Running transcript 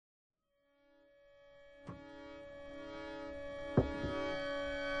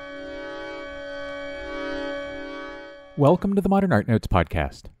Welcome to the Modern Art Notes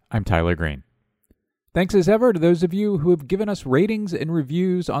podcast. I'm Tyler Green. Thanks as ever to those of you who have given us ratings and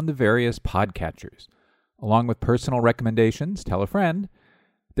reviews on the various podcatchers. Along with personal recommendations, tell a friend.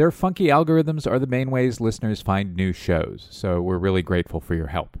 Their funky algorithms are the main ways listeners find new shows, so we're really grateful for your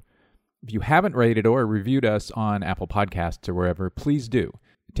help. If you haven't rated or reviewed us on Apple Podcasts or wherever, please do.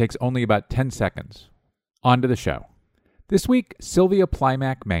 It takes only about 10 seconds. On to the show. This week, Sylvia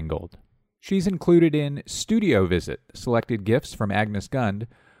Plimack Mangold. She's included in Studio Visit, Selected Gifts from Agnes Gund,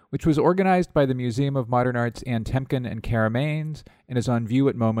 which was organized by the Museum of Modern Art's Ann Temkin and Kara Maines and is on view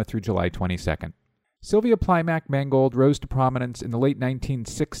at MoMA through July 22nd. Sylvia Plimack Mangold rose to prominence in the late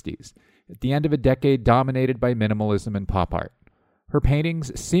 1960s, at the end of a decade dominated by minimalism and pop art. Her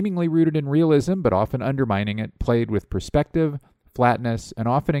paintings, seemingly rooted in realism but often undermining it, played with perspective, flatness, and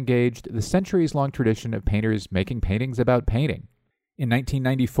often engaged the centuries-long tradition of painters making paintings about painting. In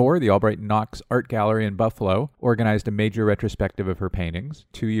 1994, the Albright Knox Art Gallery in Buffalo organized a major retrospective of her paintings.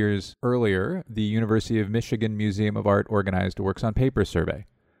 2 years earlier, the University of Michigan Museum of Art organized a Works on Paper survey.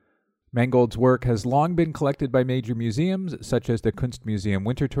 Mangold's work has long been collected by major museums, such as the Kunstmuseum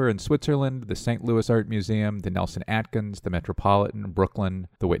Winterthur in Switzerland, the St. Louis Art Museum, the Nelson Atkins, the Metropolitan, Brooklyn,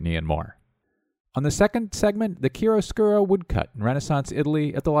 the Whitney, and more. On the second segment, the chiaroscuro woodcut in Renaissance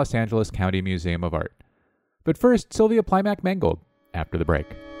Italy at the Los Angeles County Museum of Art. But first, Sylvia Plimack Mangold, after the break.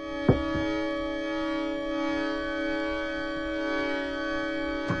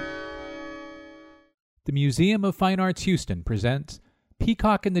 The Museum of Fine Arts Houston presents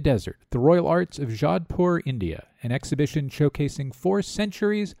Peacock in the Desert, the Royal Arts of Jodhpur, India, an exhibition showcasing 4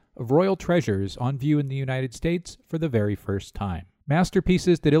 centuries of royal treasures on view in the United States for the very first time.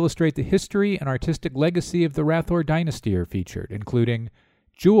 Masterpieces that illustrate the history and artistic legacy of the Rathore dynasty are featured, including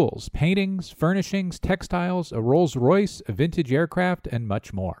jewels, paintings, furnishings, textiles, a Rolls-Royce, a vintage aircraft, and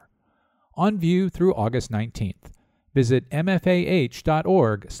much more. On view through August 19th. Visit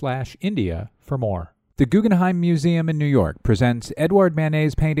mfah.org/India for more. The Guggenheim Museum in New York presents Edouard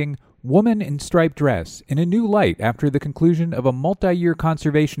Manet's painting Woman in Striped Dress in a new light after the conclusion of a multi-year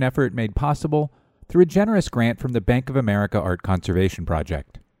conservation effort made possible through a generous grant from the Bank of America Art Conservation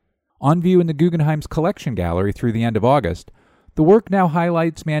Project. On view in the Guggenheim's Collection Gallery through the end of August, the work now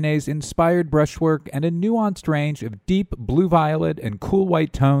highlights Manet's inspired brushwork and a nuanced range of deep blue-violet and cool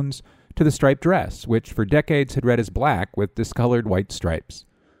white tones to the striped dress, which for decades had read as black with discolored white stripes.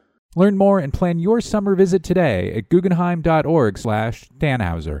 Learn more and plan your summer visit today at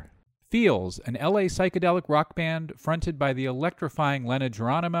guggenheim.org/Tannhauser. Feels, an LA psychedelic rock band fronted by the electrifying Lena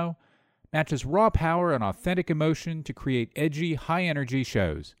Geronimo, matches raw power and authentic emotion to create edgy, high-energy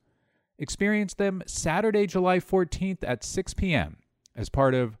shows. Experience them Saturday, July 14th at 6 p.m. as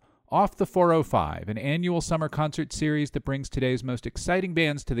part of Off the 405, an annual summer concert series that brings today's most exciting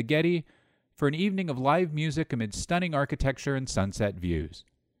bands to the Getty for an evening of live music amid stunning architecture and sunset views.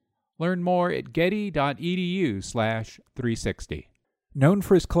 Learn more at getty.edu/360. Known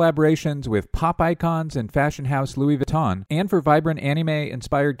for his collaborations with pop icons and fashion house Louis Vuitton, and for vibrant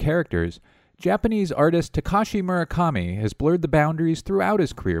anime-inspired characters, Japanese artist Takashi Murakami has blurred the boundaries throughout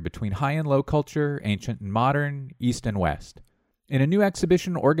his career between high and low culture, ancient and modern, East and West. In a new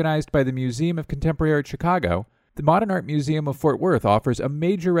exhibition organized by the Museum of Contemporary Art Chicago, the Modern Art Museum of Fort Worth offers a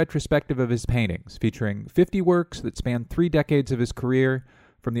major retrospective of his paintings, featuring 50 works that span 3 decades of his career,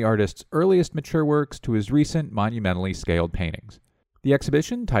 from the artist's earliest mature works to his recent monumentally scaled paintings. The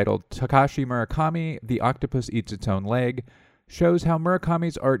exhibition, titled Takashi Murakami, The Octopus Eats Its Own Leg, shows how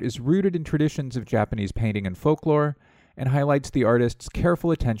Murakami's art is rooted in traditions of Japanese painting and folklore, and highlights the artist's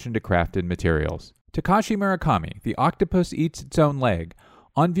careful attention to crafted materials. Takashi Murakami, The Octopus Eats Its Own Leg,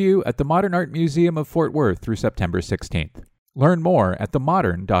 on view at the Modern Art Museum of Fort Worth through September 16th. Learn more at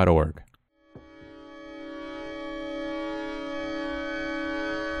themodern.org.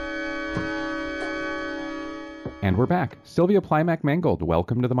 And we're back. Sylvia Plimack Mangold,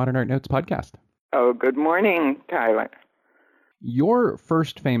 welcome to the Modern Art Notes podcast. Oh, good morning, Tyler. Your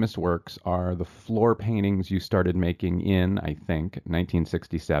first famous works are the floor paintings you started making in, I think,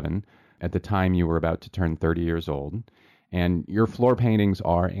 1967. At the time, you were about to turn 30 years old. And your floor paintings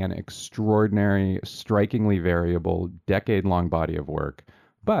are an extraordinary, strikingly variable, decade-long body of work.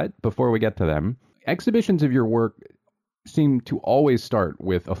 But before we get to them, exhibitions of your work seem to always start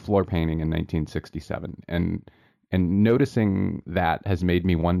with a floor painting in 1967. And noticing that has made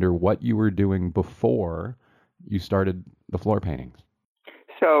me wonder what you were doing before you started the floor paintings.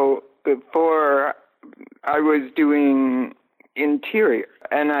 So before I was doing interior,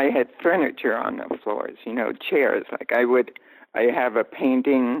 and I had furniture on the floors, chairs. Like I have a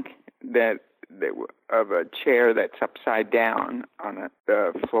painting of a chair that's upside down on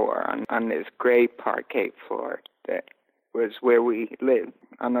the floor, on this gray parquet floor that was where we lived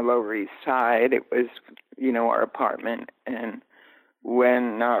on the Lower East Side. It was, our apartment. And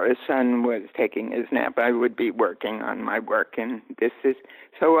when our son was taking his nap, I would be working on my work. And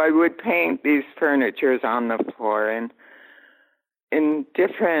so I would paint these furnitures on the floor. And in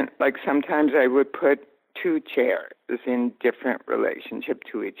different, like sometimes I would put two chairs in different relationship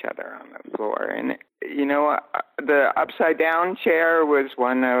to each other on the floor. And, the upside down chair was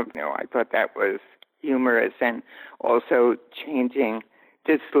one of, I thought that was humorous, and also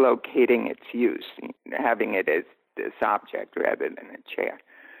dislocating its use, having it as this object rather than a chair.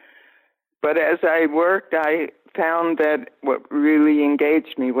 But as I worked, I found that what really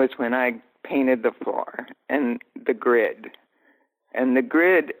engaged me was when I painted the floor and the grid. And the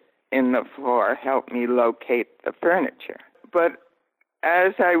grid in the floor helped me locate the furniture. But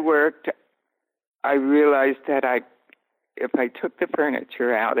as I worked, I realized that if I took the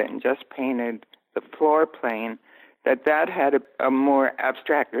furniture out and just painted the floor plane, that had a more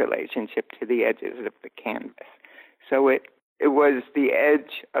abstract relationship to the edges of the canvas. So it was the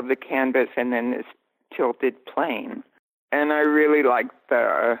edge of the canvas and then this tilted plane. And I really liked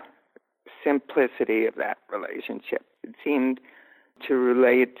the simplicity of that relationship. It seemed to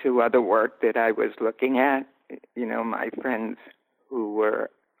relate to other work that I was looking at. My friends who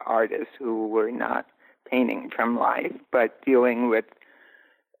were artists who were not painting from life, but dealing with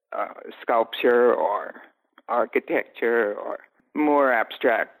sculpture or architecture or more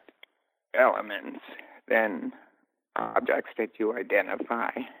abstract elements than objects that you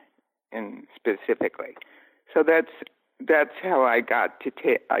identify in specifically. So that's how I got to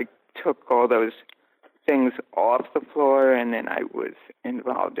I took all those things off the floor, and then I was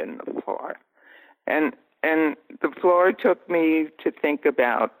involved in the floor. And the floor took me to think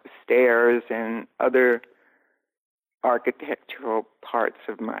about stairs and other architectural parts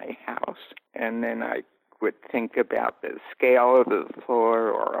of my house. And then I would think about the scale of the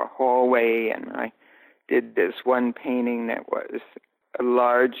floor or a hallway, and I did this one painting that was a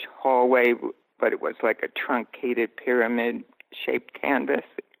large hallway, but it was like a truncated pyramid-shaped canvas,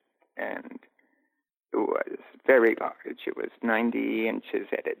 and it was very large. It was 90 inches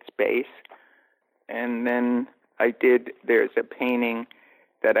at its base. And then there's a painting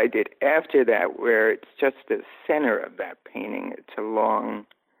that I did after that where it's just the center of that painting. It's a long,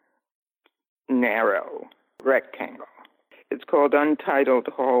 narrow rectangle. It's called Untitled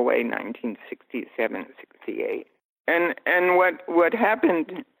Hallway, 1967-68. And what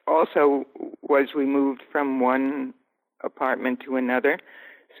happened also was we moved from one apartment to another.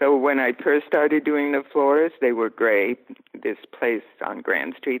 So when I first started doing the floors, they were gray, this place on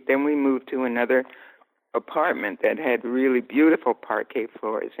Grand Street. Then we moved to another apartment that had really beautiful parquet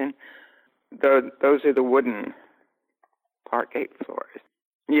floors. And those are the wooden parquet floors.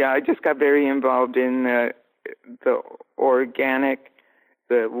 Yeah, I just got very involved in the organic,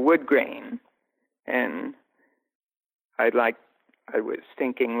 the wood grain. And I was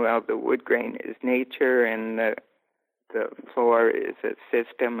thinking, well, the wood grain is nature, and the floor is a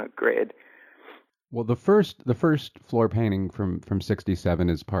system, a grid. Well, the first floor painting from 67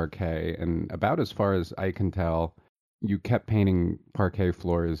 is parquet, and about as far as I can tell, you kept painting parquet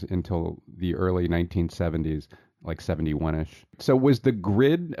floors until the early 1970s, like 71-ish. So was the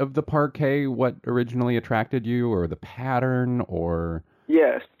grid of the parquet what originally attracted you, or the pattern, or?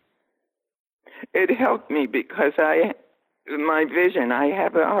 Yes. It helped me because my vision, I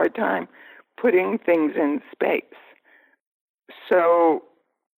have a hard time putting things in space. So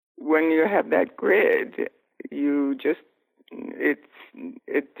when you have that grid, it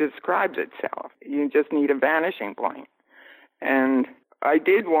describes itself. You just need a vanishing point. And I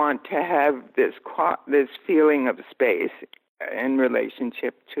did want to have this feeling of space in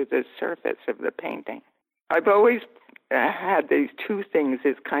relationship to the surface of the painting. I've always had these two things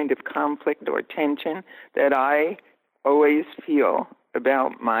as kind of conflict or tension that I always feel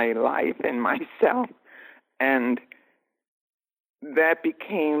about my life and myself. And that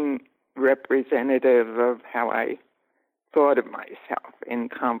became representative of how I thought of myself in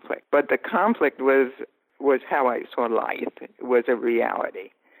conflict. But the conflict was how I saw life. It was a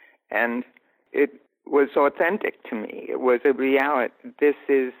reality. And it was authentic to me. It was a reality. This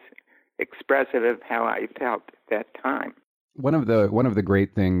is expressive of how I felt at that time. One of the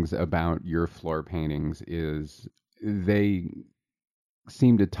great things about your floor paintings is they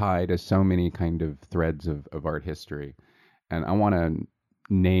seem to tie to so many kind of threads of art history. And I want to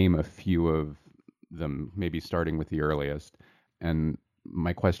name a few of them, maybe starting with the earliest. And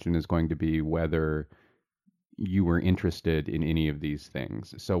my question is going to be whether you were interested in any of these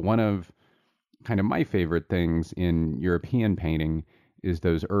things. So one of kind of my favorite things in European painting is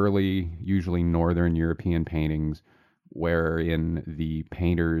those early, usually Northern European paintings wherein the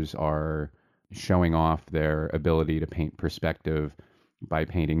painters are showing off their ability to paint perspective by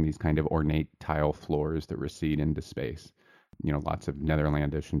painting these kind of ornate tile floors that recede into space. Lots of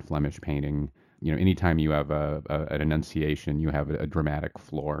Netherlandish and Flemish painting. Anytime you have an Annunciation, you have a dramatic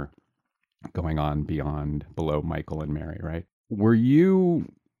floor going on below Michael and Mary, right? Were you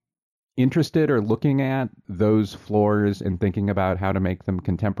interested or looking at those floors and thinking about how to make them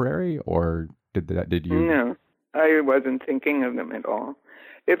contemporary, or did you? No, I wasn't thinking of them at all.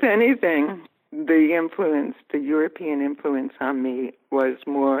 If anything, the European influence on me was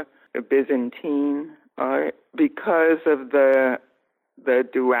more a Byzantine art because of the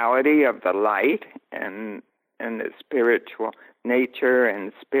duality of the light and the spiritual nature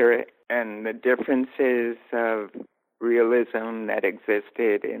and spirit, and the differences of realism that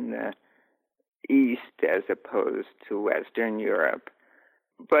existed in the East as opposed to Western Europe.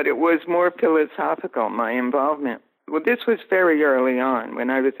 But it was more philosophical, my involvement. Well, this was very early on when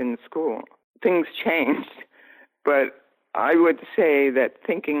I was in school. Things changed, but I would say that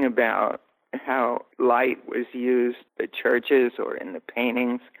thinking about how light was used in the churches or in the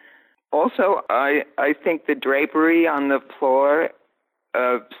paintings. Also, I think the drapery on the floor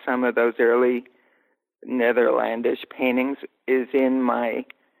of some of those early Netherlandish paintings is in my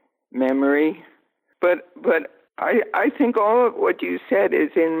memory. But I think all of what you said is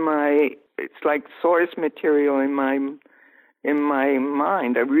it's like source material in my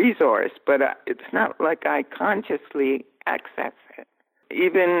mind, a resource, but it's not like I consciously access it.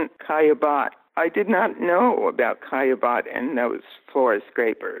 Even Caillebotte, I did not know about Caillebotte and those floor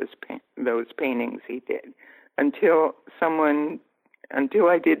scrapers, those paintings he did, until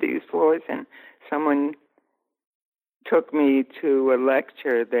I did these floors and someone took me to a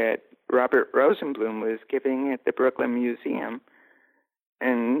lecture that Robert Rosenblum was giving at the Brooklyn Museum,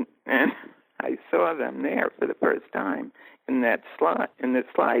 and I saw them there for the first time in the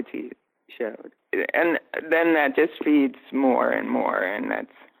slides he showed. And then that just feeds more and more, and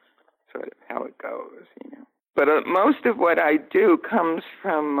that's sort of how it goes, But most of what I do comes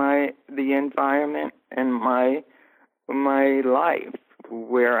from the environment and my life,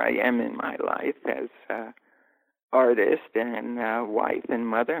 where I am in my life as an artist and wife and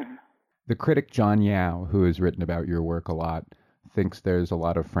mother. The critic John Yao, who has written about your work a lot, thinks there's a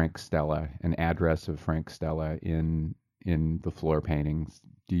lot of Frank Stella, an address of Frank Stella in the floor paintings.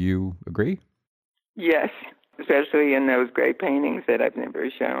 Do you agree? Yes, especially in those great paintings that I've never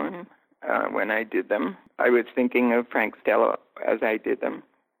shown. When I did them, I was thinking of Frank Stella as I did them.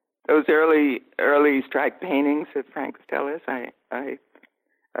 Those early strike paintings of Frank Stella's, I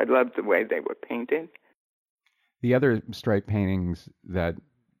loved the way they were painted. The other strike paintings that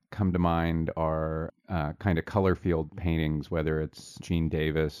come to mind are kind of color field paintings, whether it's Gene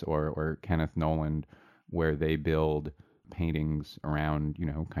Davis or Kenneth Noland, where they build paintings around,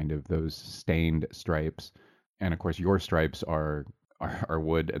 kind of those stained stripes. And of course, your stripes are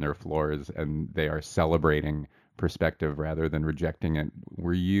wood and they're floors, and they are celebrating perspective rather than rejecting it.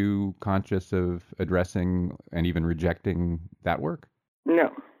 Were you conscious of addressing and even rejecting that work?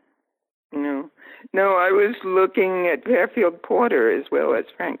 No, I was looking at Fairfield Porter as well as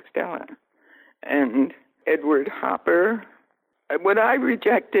Frank Stella and Edward Hopper. What I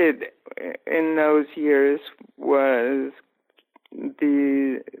rejected in those years was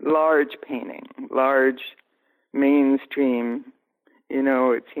the large painting, large mainstream.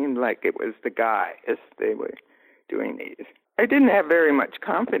 It seemed like it was the guys. They were doing these. I didn't have very much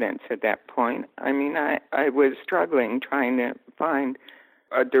confidence at that point. I mean, I was struggling trying to find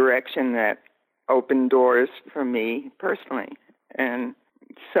a direction that opened doors for me personally. And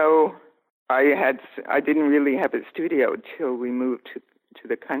so I didn't really have a studio till we moved to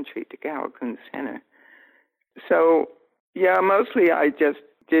the country, to Gallatin Center. So, yeah, mostly I just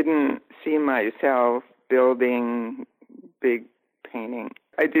didn't see myself building big painting.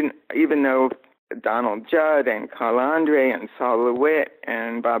 I didn't even know Donald Judd and Carl Andre and Saul LeWitt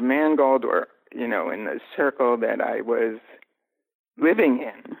and Bob Mangold were, in the circle that I was living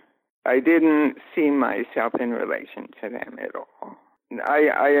in. I didn't see myself in relation to them at all.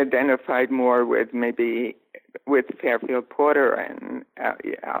 I identified more with Fairfield Porter and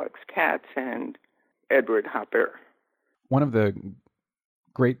Alex Katz and Edward Hopper. One of the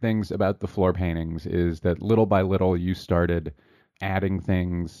great things about the floor paintings is that little by little you started adding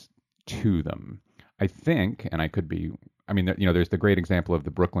things to them. I think, and I could be, there's the great example of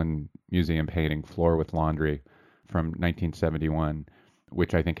the Brooklyn Museum painting Floor with Laundry from 1971,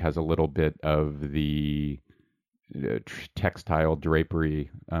 which I think has a little bit of the textile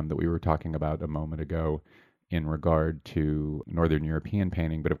drapery that we were talking about a moment ago in regard to Northern European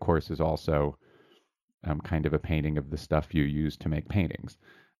painting, but of course is also kind of a painting of the stuff you use to make paintings.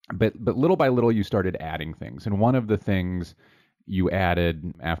 But little by little, you started adding things. And one of the things you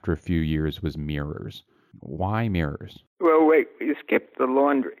added after a few years was mirrors. Why mirrors? Well, wait, you skipped the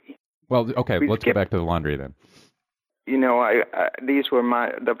laundry. Well, okay, let's go back to the laundry then. You know,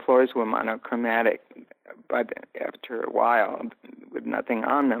 the floors were monochromatic, but after a while, with nothing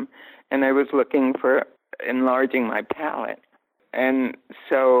on them, and I was looking for enlarging my palette. And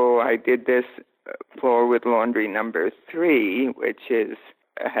so I did this floor with laundry number 3, which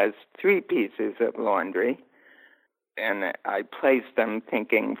has 3 pieces of laundry. And I placed them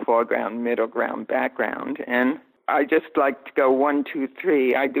thinking foreground, middle ground, background. And I just like to go 1, 2,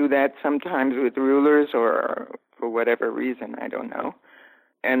 3. I do that sometimes with rulers or for whatever reason, I don't know.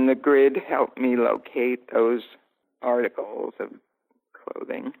 And the grid helped me locate those articles of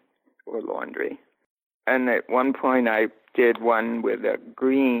clothing or laundry. And at one point I did one with a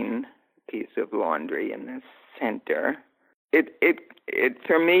green piece of laundry in the center. It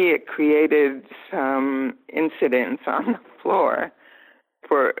for me, it created some incidents on the floor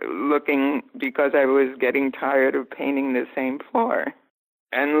for looking, because I was getting tired of painting the same floor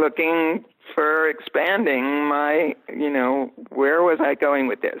and looking for expanding my, where was I going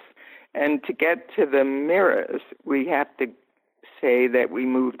with this? And to get to the mirrors, we have to say that we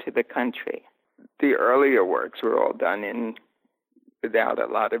moved to the country. The earlier works were all done without a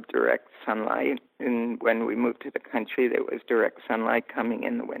lot of direct sunlight. And when we moved to the country, there was direct sunlight coming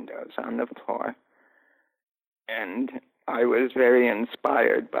in the windows on the floor. And I was very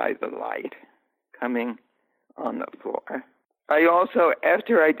inspired by the light coming on the floor. I also,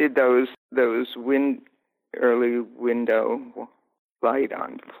 after I did those early window light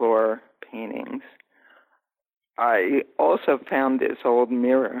on floor paintings, I also found this old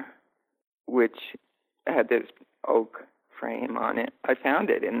mirror, which had this oak frame on it. I found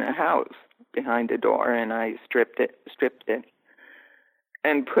it in the house behind a door, and I stripped it,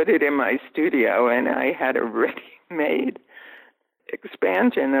 and put it in my studio, and I had a ready-made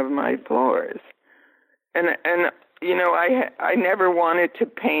expansion of my floors. And I never wanted to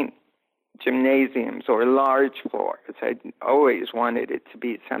paint gymnasiums or large floors. I always wanted it to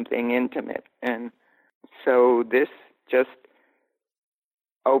be something intimate. And so this just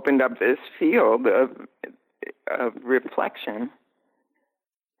opened up this field of reflection.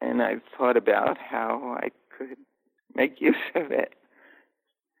 And I thought about how I could make use of it.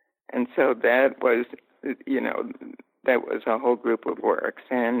 And so that was a whole group of works.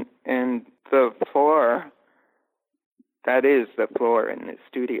 And the floor, that is the floor in the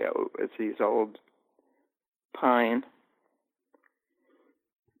studio, was these old pine.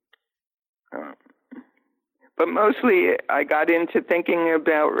 But mostly I got into thinking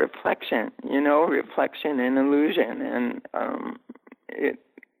about reflection, reflection and illusion. And it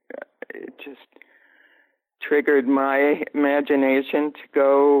just triggered my imagination to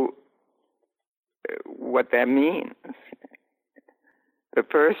go what that means. The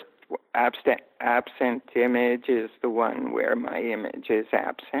first absent image is the one where my image is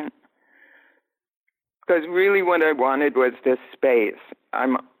absent. Because really what I wanted was this space.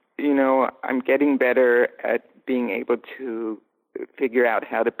 I'm getting better at being able to figure out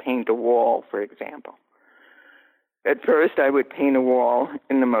how to paint a wall, for example. At first I would paint a wall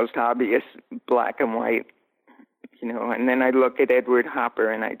in the most obvious black and white, and then I'd look at Edward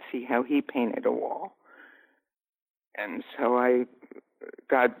Hopper and I'd see how he painted a wall. And so I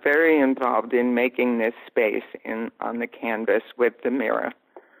got very involved in making this space on the canvas with the mirror.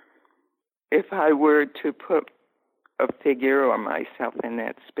 If I were to put a figure or myself in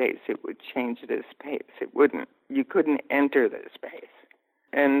that space, it would change the space. It wouldn't. You couldn't enter the space.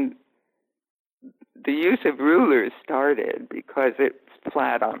 And the use of rulers started because it's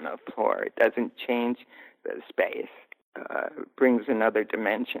flat on the floor. It doesn't change the space. It brings another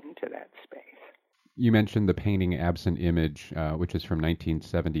dimension to that space. You mentioned the painting Absent Image, which is from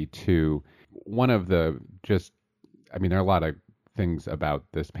 1972. One of there are a lot of things about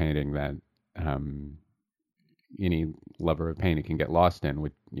this painting that any lover of painting can get lost in,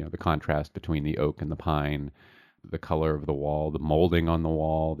 with the contrast between the oak and the pine, the color of the wall, the molding on the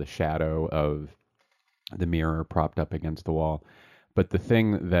wall, the shadow of the mirror propped up against the wall. But the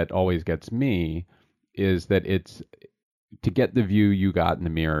thing that always gets me is that to get the view you got in the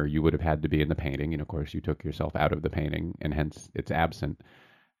mirror, you would have had to be in the painting. And of course, you took yourself out of the painting, and hence it's absent.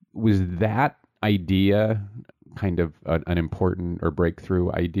 Was that idea kind of an important or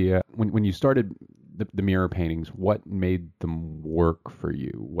breakthrough idea? When you started the mirror paintings, what made them work for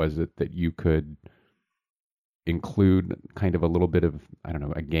you? Was it that you could include kind of a little bit of, I don't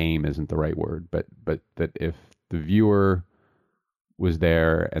know, a game isn't the right word, but that if the viewer was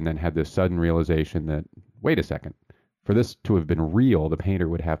there and then had this sudden realization that, wait a second, for this to have been real, the painter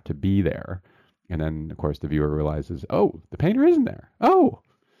would have to be there. And then, of course, the viewer realizes, oh, the painter isn't there. Oh,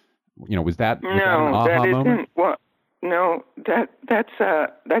 was that an aha moment? Well, no, that's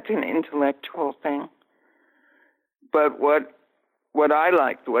an intellectual thing. But what I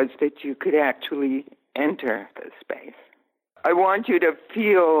liked was that you could actually enter the space. I want you to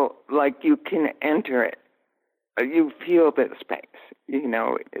feel like you can enter it. You feel the space.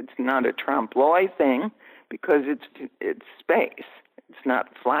 It's not a trompe-l'oeil thing because it's space. It's not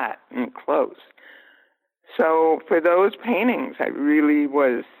flat and close. So for those paintings, I really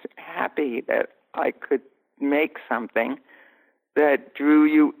was happy that I could make something that drew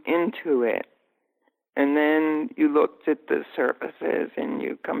you into it. And then you looked at the surfaces and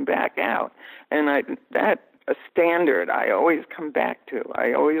you come back out. And that's a standard I always come back to. I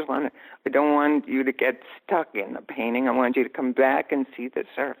don't want you to get stuck in the painting. I want you to come back and see the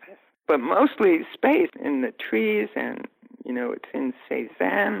surface. But mostly space in the trees and, it's in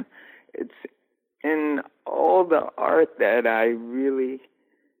Cézanne. It's in all the art that I really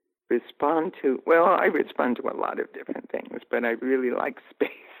respond to. Well, I respond to a lot of different things, but I really like space.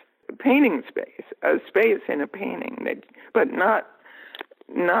 Painting space, a space in a painting, but not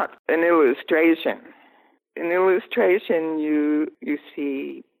an illustration. In illustration, you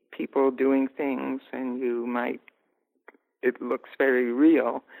see people doing things, and it looks very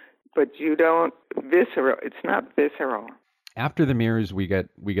real, but you don't visceral. It's not visceral. After the mirrors, we get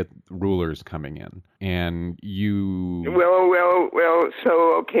rulers coming in, and you.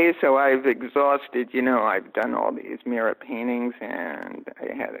 So I've exhausted. I've done all these mirror paintings, and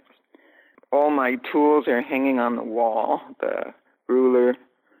I had it. All my tools are hanging on the wall, the ruler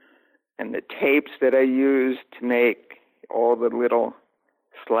and the tapes that I used to make all the little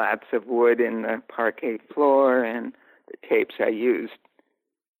slats of wood in the parquet floor and the tapes I used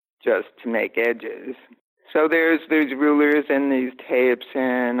just to make edges. So there's rulers and these tapes,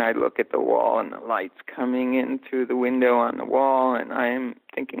 and I look at the wall and the light's coming in through the window on the wall, and I'm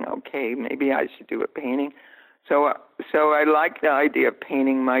thinking, okay, maybe I should do a painting. So I like the idea of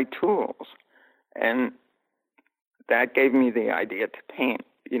painting my tools, and that gave me the idea to paint.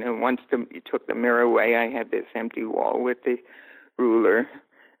 Once you took the mirror away, I had this empty wall with the ruler,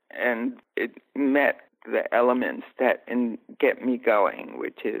 and it met the elements that get me going,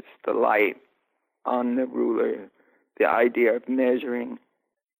 which is the light on the ruler, the idea of measuring.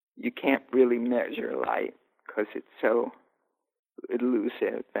 You can't really measure light because it's so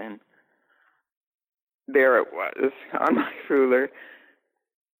elusive, and there it was on my ruler.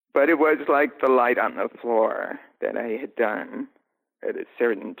 But it was like the light on the floor that I had done at a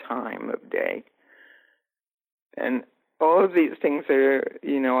certain time of day. And all of these things are,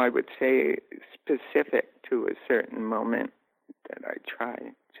 I would say, specific to a certain moment that I try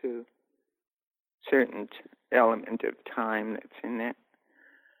to, certain element of time that's in it.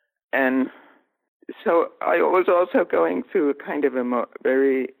 And so I was also going through a kind of a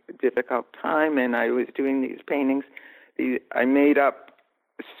very difficult time, and I was doing these paintings. I made up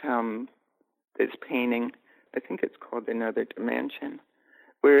this painting, I think it's called Another Dimension,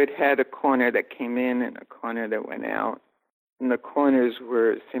 where it had a corner that came in and a corner that went out. And the corners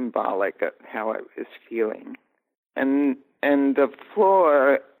were symbolic of how I was feeling. And the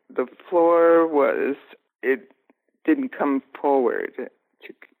floor was, it didn't come forward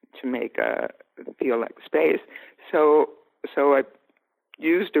to make feel like space. So I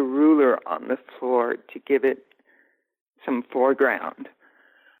used a ruler on the floor to give it some foreground.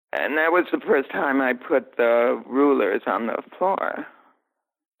 And that was the first time I put the rulers on the floor.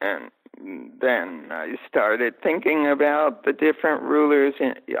 And then I started thinking about the different rulers,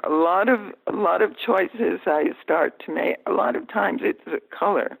 and a lot of choices I start to make. A lot of times it's a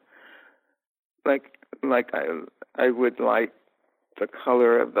color. Like I would like the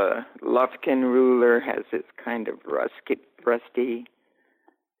color of the Lufkin ruler has this kind of rusty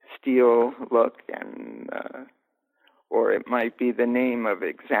steel look, and or it might be the name of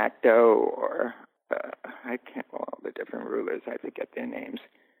X-Acto, or all the different rulers, I forget their names.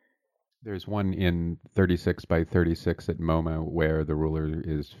 There's one in 36 by 36 at MoMA where the ruler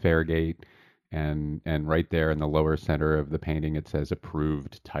is Fairgate, and right there in the lower center of the painting it says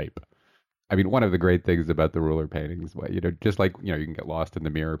approved type. I mean, one of the great things about the ruler paintings, just like, you can get lost in the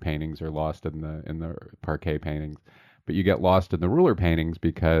mirror paintings or lost in the parquet paintings, but you get lost in the ruler paintings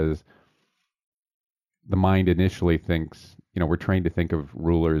because the mind initially thinks, we're trained to think of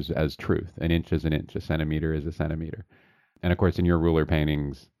rulers as truth. An inch is an inch, a centimeter is a centimeter. And of course, in your ruler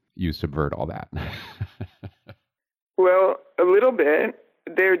paintings, you subvert all that. Well, a little bit.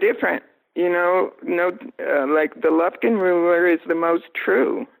 They're different. like the Lufkin ruler is the most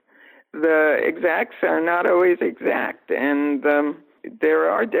true. The exacts are not always exact, and there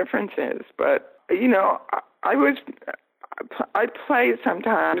are differences. But I play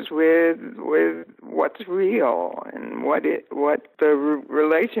sometimes with what's real and what the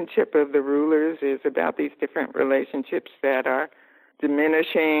relationship of the rulers is about. These different relationships that are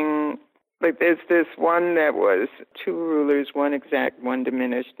diminishing. Like there's this one that was two rulers, one exact, one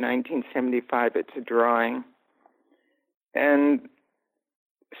diminished, 1975. It's a drawing. And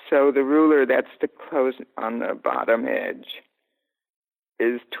so the ruler that's the close on the bottom edge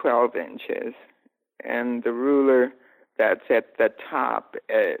is 12 inches. And the ruler that's at the top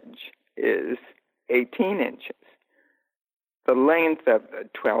edge is 18 inches. The length of the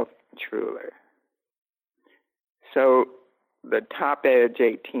 12-inch ruler. So the top edge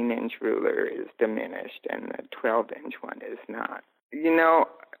 18-inch ruler is diminished and the 12-inch one is not.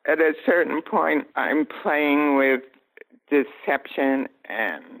 At a certain point, I'm playing with deception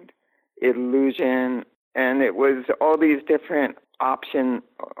and illusion, and it was all these different options,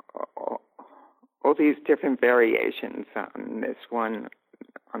 all these different variations on this one,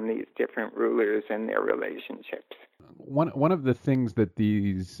 on these different rulers and their relationships. One of the things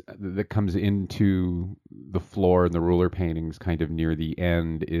that comes into the floor and the ruler paintings kind of near the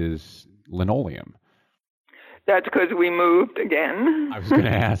end is linoleum. That's because we moved again. I was going to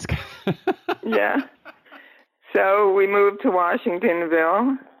ask. Yeah. So we moved to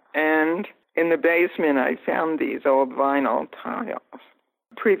Washingtonville, and in the basement I found these old vinyl tiles.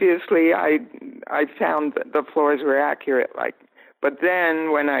 Previously I found that the floors were accurate, but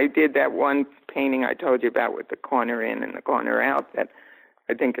then when I did that one painting I told you about with the corner in and the corner out, that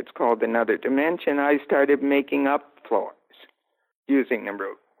I think it's called Another Dimension, I started making up floors using the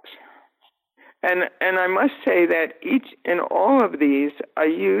rulers. And I must say that each and all of these I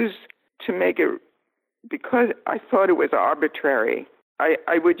used to make it, because I thought it was arbitrary,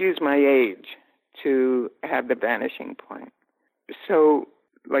 I would use my age to have the vanishing point. So,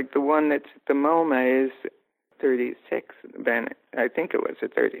 like the one that's at the MoMA is 36, I think it was a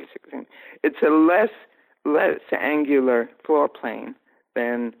 36. It's a less angular floor plane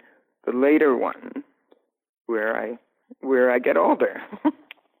than the later one where I get older.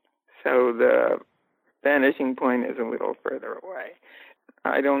 So the vanishing point is a little further away.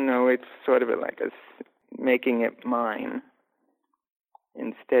 I don't know, it's sort of like making it mine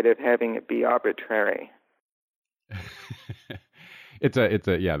instead of having it be arbitrary. The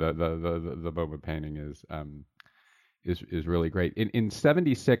MoMA painting is really great. In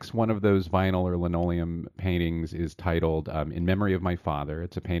 76, one of those vinyl or linoleum paintings is titled In Memory of My Father.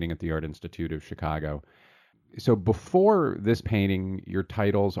 It's a painting at the Art Institute of Chicago. So before this painting, your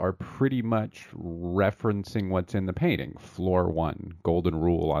titles are pretty much referencing what's in the painting. Floor 1, golden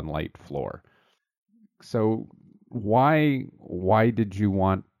rule on light floor. So why did you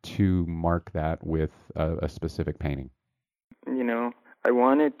want to mark that with a specific painting? I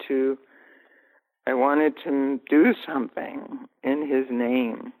wanted to do something in his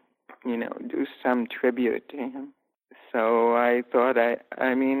name, do some tribute to him. So I thought,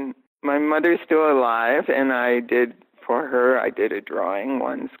 my mother's still alive, and I did a drawing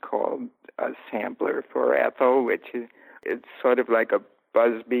once called A Sampler for Ethel, which it's sort of like a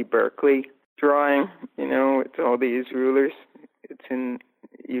Busby Berkeley drawing, it's all these rulers.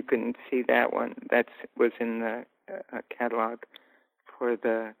 You can see that one. That was in the catalog for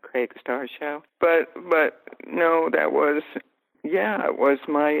the Craig Starr show. But no, it was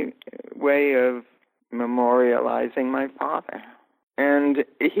my way of memorializing my father. And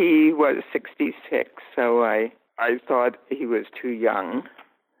he was 66, so I thought he was too young.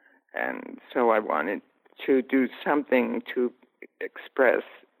 And so I wanted to do something to express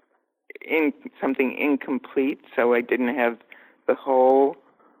something incomplete, so I didn't have the whole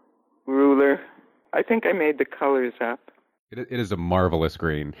ruler. I think I made the colors up. It is a marvelous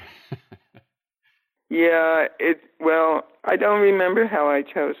green. Yeah, I don't remember how I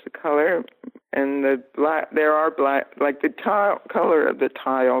chose the color, and there are black, like the color of the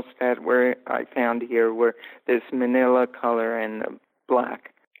tiles that I found here were this manila color and the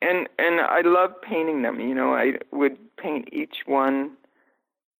black. And I love painting them, I would paint each one,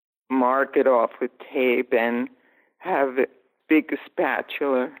 mark it off with tape, and have a big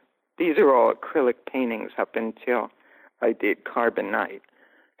spatula. These are all acrylic paintings up until I did carbonite.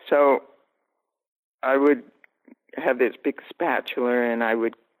 So I would have this big spatula and I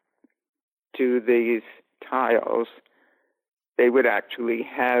would do these tiles. They would actually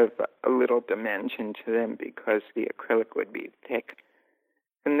have a little dimension to them because the acrylic would be thick.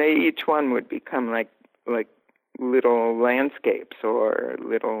 And each one would become like little landscapes or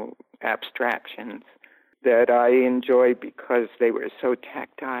little abstractions that I enjoyed because they were so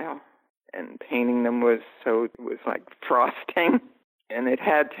tactile, and painting them was like frosting, and it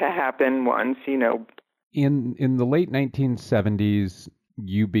had to happen once, In the late 1970s,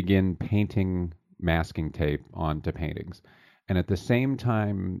 you begin painting masking tape onto paintings. And at the same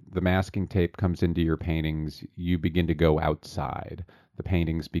time the masking tape comes into your paintings, you begin to go outside. The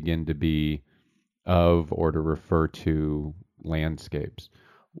paintings begin to be of or to refer to landscapes.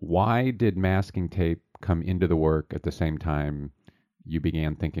 Why did masking tape come into the work at the same time you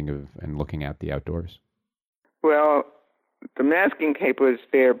began thinking of and looking at the outdoors? Well, the masking tape was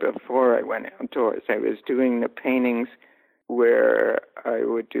there before I went outdoors. I was doing the paintings where I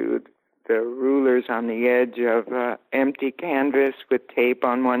would do the rulers on the edge of empty canvas with tape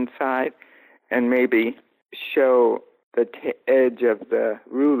on one side, and maybe show the edge of the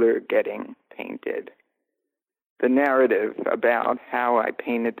ruler getting painted. The narrative about how I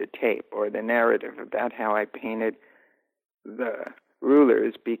painted the tape, or the narrative about how I painted the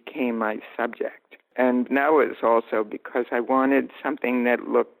rulers, became my subject. And that was also because I wanted something that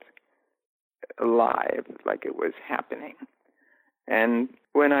looked alive, like it was happening. And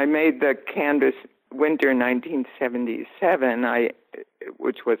when I made the canvas winter 1977,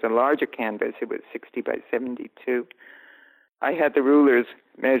 which was a larger canvas, it was 60 by 72, I had the rulers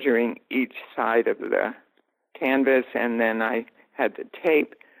measuring each side of the canvas, and then I had the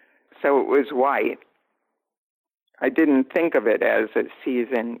tape, so it was white. I didn't think of it as a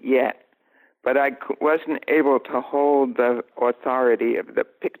season yet, but I wasn't able to hold the authority of the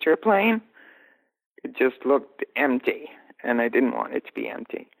picture plane. It just looked empty, and I didn't want it to be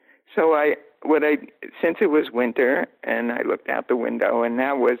empty. So since it was winter, and I looked out the window, and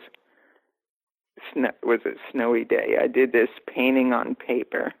that was a snowy day, I did this painting on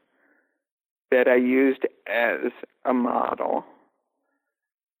paper that I used as a model.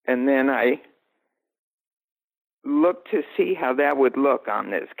 And then I looked to see how that would look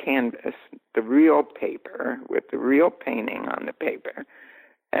on this canvas, the real paper, with the real painting on the paper.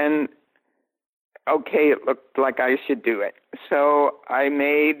 And okay, it looked like I should do it. So I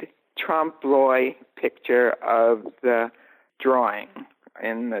made trompe-l'oeil picture of the drawing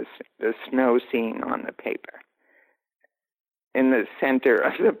in the snow scene on the paper, in the center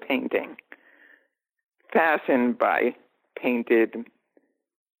of the painting, fastened by painted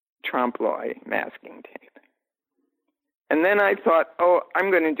trompe-l'oeil masking tape. And then I thought,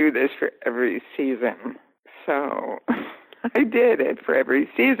 I'm going to do this for every season. So I did it for every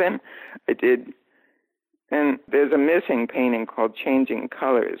season. I did. And there's a missing painting called Changing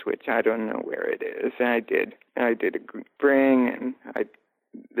Colors, which I don't know where it is. And I did a spring, and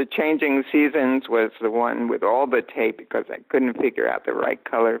the Changing Seasons was the one with all the tape because I couldn't figure out the right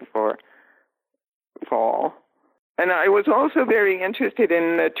color for fall. And I was also very interested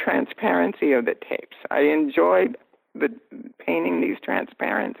in the transparency of the tapes. I enjoyed painting these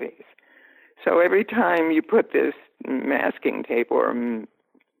transparencies. So every time you put this masking tape or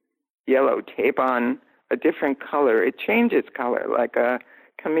yellow tape on a different color, it changes color like a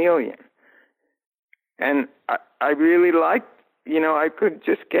chameleon. And I really liked, I could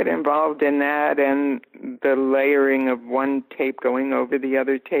just get involved in that, and the layering of one tape going over the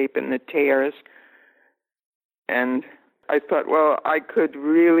other tape and the tears. And I thought, I could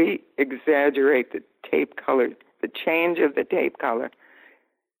really exaggerate the tape color, the change of the tape color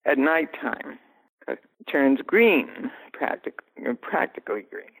at nighttime. It turns green, practically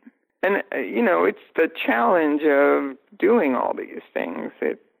green. And, it's the challenge of doing all these things.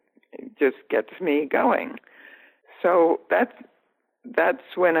 It just gets me going. So that's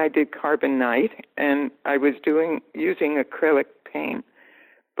when I did Carbon Night, and I was using acrylic paint,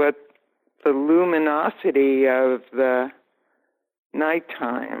 but the luminosity of the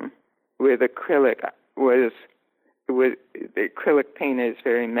nighttime with acrylic the acrylic paint is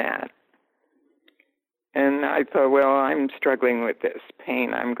very matte. And I thought, I'm struggling with this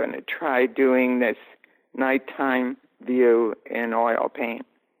paint. I'm going to try doing this nighttime view in oil paint.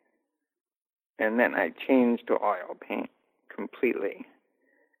 And then I changed to oil paint completely.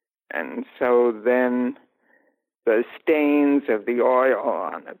 And so then the stains of the oil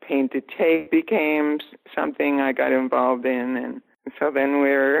on the painted tape became something I got involved in. And so then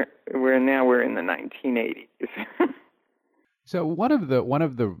we're in the 1980s. So one of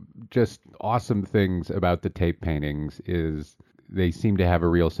the just awesome things about the tape paintings is they seem to have a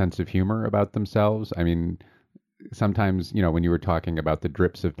real sense of humor about themselves. I mean, sometimes, when you were talking about the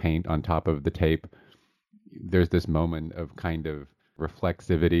drips of paint on top of the tape, there's this moment of kind of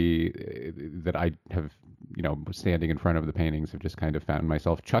reflexivity that I have, standing in front of the paintings, have just kind of found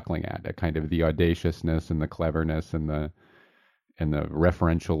myself chuckling at kind of the audaciousness and the cleverness and the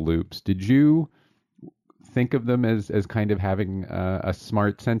referential loops. Did you think of them as kind of having a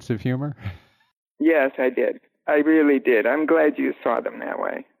smart sense of humor? Yes, I did. I really did. I'm glad you saw them that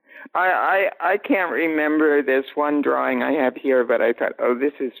way. I can't remember this one drawing I have here, but I thought,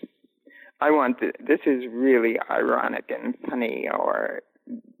 this is really ironic and funny or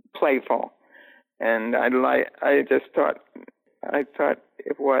playful, and I thought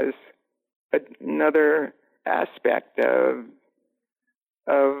it was another aspect of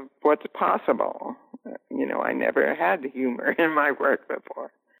what's possible. I never had humor in my work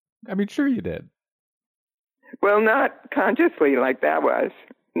before. I mean, sure you did. Well, not consciously like that was.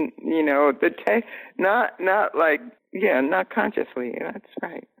 Not consciously. That's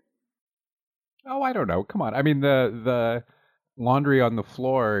right. Oh, I don't know. Come on. I mean, the laundry on the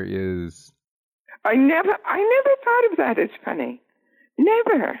floor is... I never thought of that as funny.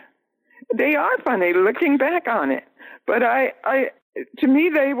 Never. They are funny looking back on it. But to me,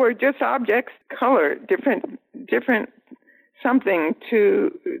 they were just objects, color, different, something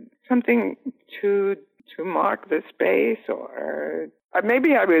to mark the space, or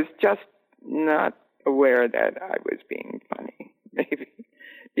maybe I was just not aware that I was being funny. Maybe.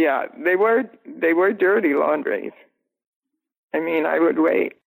 Yeah, they were dirty laundries. I mean, I would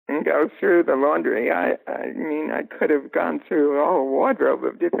wait and go through the laundry. I could have gone through a whole wardrobe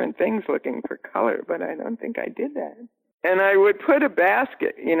of different things looking for color, but I don't think I did that. And I would put a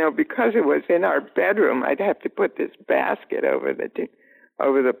basket, because it was in our bedroom, I'd have to put this basket over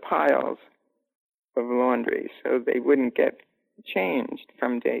the piles of laundry so they wouldn't get changed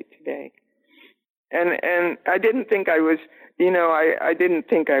from day to day. And I didn't think I was, I didn't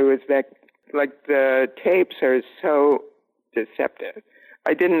think I was that, like the tapes are so deceptive.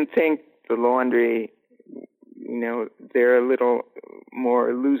 I didn't think the laundry, they're a little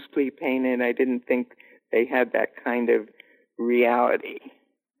more loosely painted. I didn't think they had that kind of reality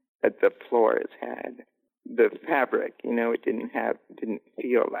that the floors had. The fabric, it didn't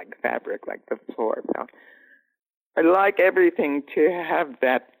feel like fabric, like the floor felt. I like everything to have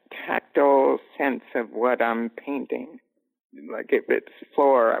that tactile sense of what I'm painting. Like if it's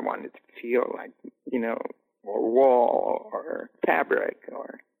floor, I want it to feel like, or wall or fabric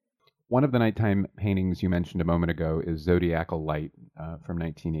or... One of the nighttime paintings you mentioned a moment ago is Zodiacal Light from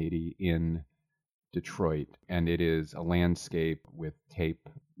 1980 in Detroit, and it is a landscape with tape,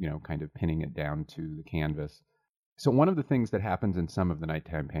 kind of pinning it down to the canvas. So one of the things that happens in some of the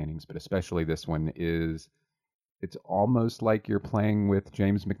nighttime paintings, but especially this one, is it's almost like you're playing with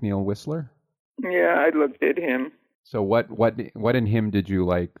James McNeill Whistler. Yeah, I looked at him. So what in him did you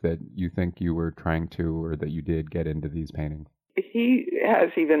like that you think you were trying to, or that you did get into these paintings? He has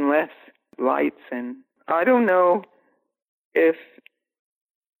even less lights, and I don't know if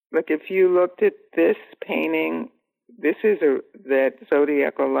you looked at this painting, that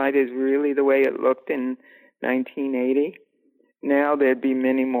Zodiacal Light is really the way it looked in 1980. Now there'd be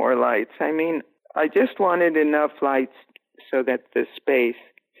many more lights. I mean, I just wanted enough lights so that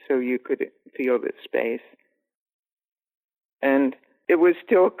so you could feel the space. And it was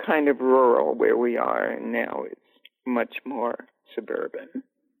still kind of rural where we are, and now it's much more suburban.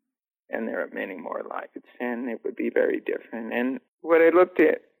 And there are many more lights, and it would be very different. And what I looked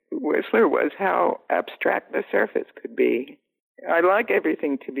at Whistler was how abstract the surface could be. I like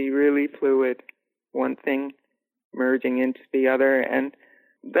everything to be really fluid, one thing merging into the other, and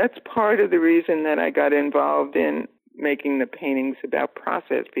that's part of the reason that I got involved in making the paintings about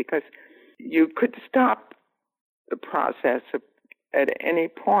process, because you could stop the process at any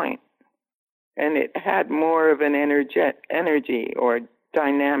point, and it had more of an energy or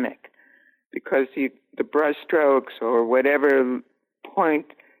dynamic, because the brush strokes or whatever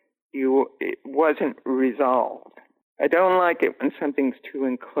point it wasn't resolved. I don't like it when something's too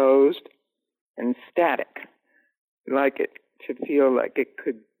enclosed and static. I like it to feel like it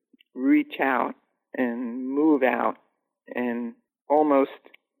could reach out and move out, and almost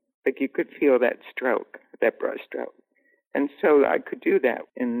like you could feel that stroke, that brush stroke. And so I could do that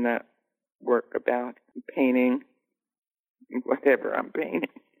in the work about painting, whatever I'm painting,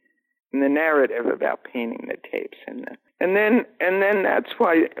 and the narrative about painting the tapes. And then that's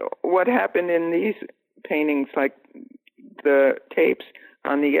why what happened in these paintings, like the tapes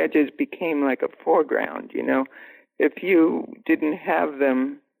on the edges became like a foreground, If you didn't have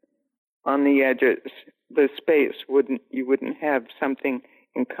them on the edges, the space you wouldn't have something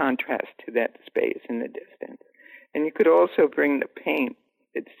in contrast to that space in the distance. And you could also bring the paint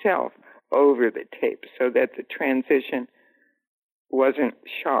itself over the tape so that the transition wasn't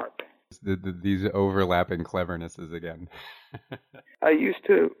sharp. These overlapping clevernesses again. I used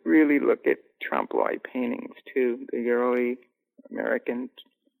to really look at trompe l'oeil paintings too, the early American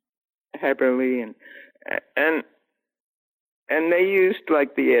Heberly, and they used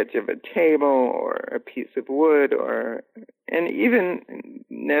like the edge of a table or a piece of wood, and even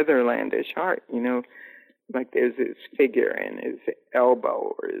Netherlandish art, like there's his figure and his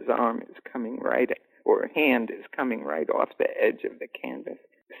elbow or his arm is coming right, or hand is coming right off the edge of the canvas.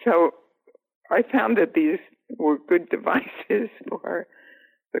 So I found that these were good devices for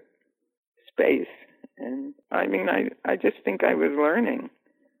the space. And I just think I was learning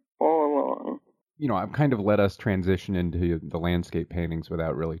all along. I've kind of let us transition into the landscape paintings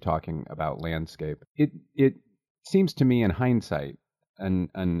without really talking about landscape. It seems to me in hindsight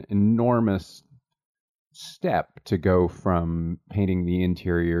an enormous step to go from painting the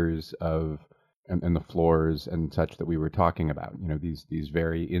interiors of and the floors and such that we were talking about, these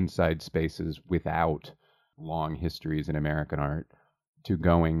very inside spaces without long histories in American art, to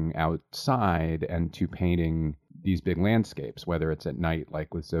going outside and to painting these big landscapes, whether it's at night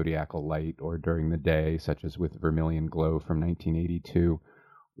like with Zodiacal Light or during the day, such as with Vermilion Glow from 1982.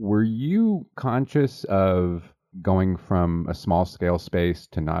 Were you conscious of going from a small scale space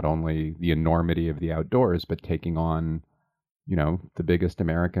to not only the enormity of the outdoors, but taking on, the biggest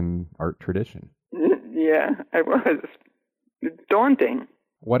American art tradition? Yeah, I was. It's daunting.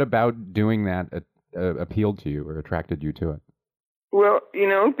 What about doing that appealed to you or attracted you to it? Well,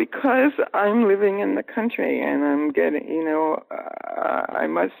 because I'm living in the country and I'm getting, I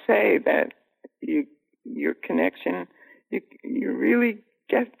must say that your connection, you really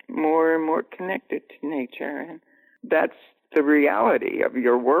get more and more connected to nature, and that's the reality of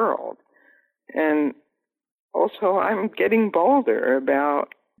your world. And also, I'm getting bolder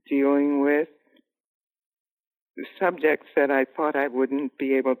about dealing with subjects that I thought I wouldn't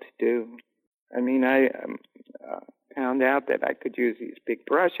be able to do. I found out that I could use these big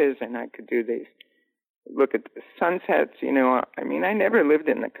brushes and I could do these, look at the sunsets, I never lived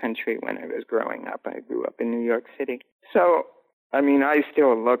in the country when I was growing up. I grew up in New York City. So, I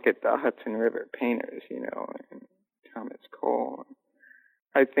still look at the Hudson River painters, and Thomas Cole.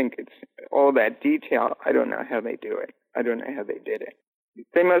 I think it's all that detail. I don't know how they do it. I don't know how they did it.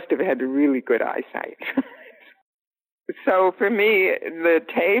 They must have had really good eyesight. So for me, the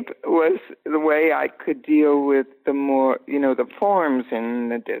tape was the way I could deal with the more, the forms in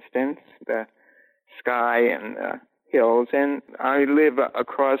the distance, the sky and the hills. And I live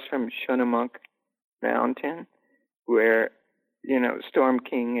across from Schunemunck Mountain, where, Storm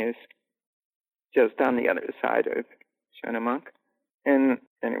King is just on the other side of Schunemunck. And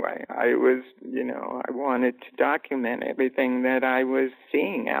anyway, I wanted to document everything that I was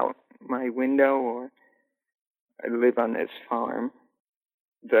seeing out my window, or I live on this farm.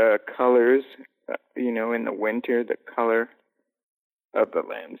 The colors, in the winter, the color of the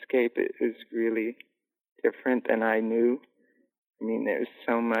landscape is really different than I knew. There's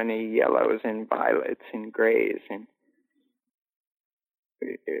so many yellows and violets and grays, and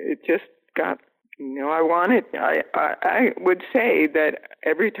it just got, I would say that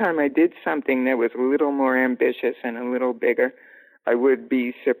every time I did something that was a little more ambitious and a little bigger, I would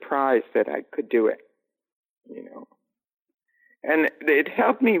be surprised that I could do it. And it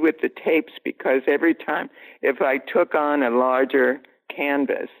helped me with the tapes, because every time, if I took on a larger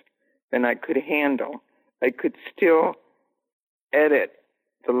canvas than I could handle, I could still edit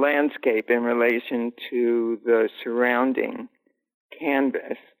the landscape in relation to the surrounding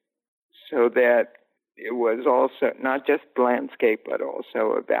canvas, so that it was also not just landscape, but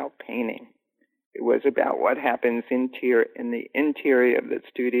also about painting. It was about what happens in the interior of the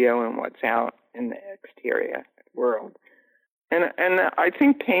studio and what's out in the exterior world. And I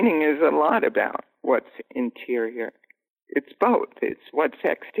think painting is a lot about what's interior. It's both. It's what's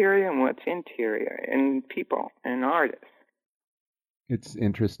exterior and what's interior in people and artists. It's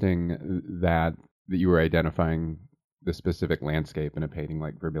interesting that you were identifying the specific landscape in a painting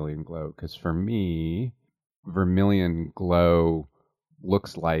like Vermilion Glow, because for me, Vermilion Glow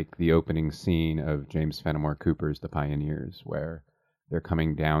looks like the opening scene of James Fenimore Cooper's The Pioneers, where they're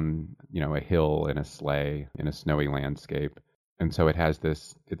coming down, a hill in a sleigh in a snowy landscape. And so it has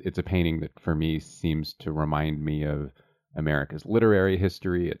this, it's a painting that for me seems to remind me of America's literary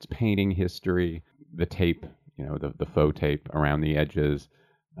history, its painting history. The tape, the faux tape around the edges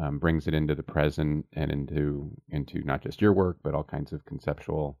brings it into the present and into not just your work, but all kinds of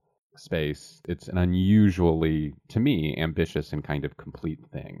conceptual space. It's an unusually, to me, ambitious and kind of complete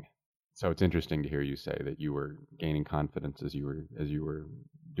thing. So it's interesting to hear you say that you were gaining confidence as you were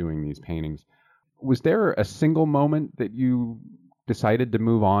doing these paintings. Was there a single moment that you decided to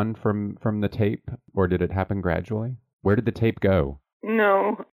move on from the tape, or did it happen gradually? Where did the tape go?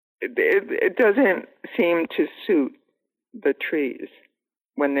 No, it doesn't seem to suit the trees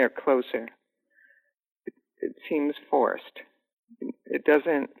when they're closer. It seems forced. It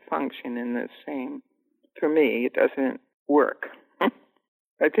doesn't function in the same. For me, it doesn't work.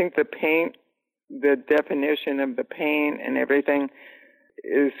 I think the paint, the definition of the paint and everything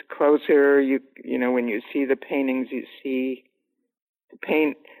is closer. You know, when you see the paintings, you see the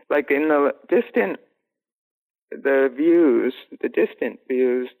paint, like in the distant views,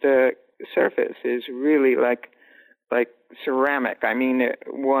 the surface is really like ceramic. I mean,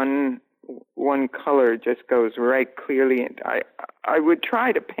 one color just goes right clearly. And I would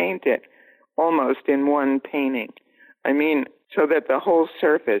try to paint it almost in one painting. I mean, so that the whole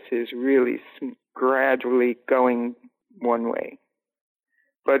surface is really gradually going one way.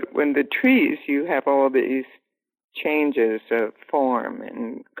 But when the trees, you have all these changes of form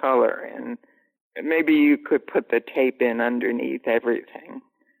and color, and maybe you could put the tape in underneath everything,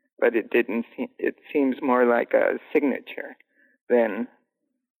 but it didn't. It seems more like a signature than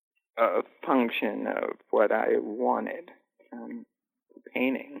a function of what I wanted from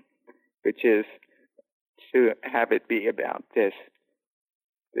painting, which is to have it be about this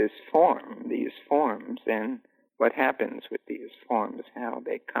form, these forms, and what happens with these forms, how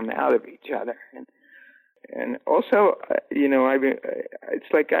they come out of each other, and also, you know,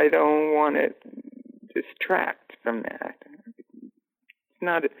 it's like I don't want to distract from that. It's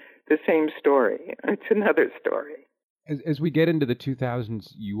not the same story. It's another story. As we get into the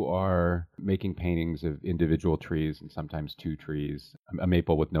 2000s, you are making paintings of individual trees and sometimes two trees, a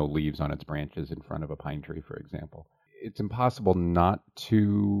maple with no leaves on its branches in front of a pine tree, for example. It's impossible not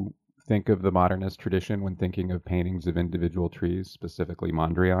to think of the modernist tradition when thinking of paintings of individual trees, specifically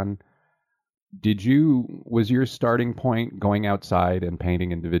Mondrian. Was your starting point going outside and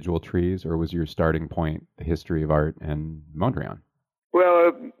painting individual trees, or was your starting point the history of art and Mondrian?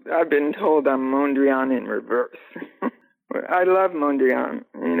 Well, I've been told I'm Mondrian in reverse. I love Mondrian.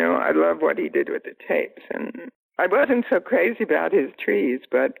 You know, I love what he did with the tapes. And I wasn't so crazy about his trees,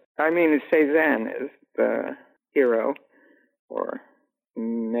 but I mean, Cézanne is the hero or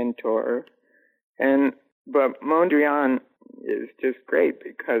mentor. But Mondrian is just great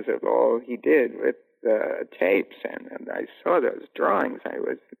because of all he did with the tapes. And I saw those drawings. I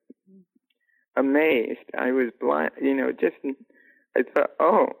was amazed. I was blind, you know, I thought,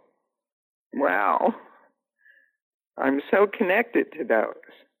 oh, wow, I'm so connected to those.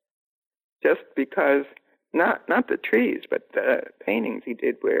 Just because, not the trees, but the paintings he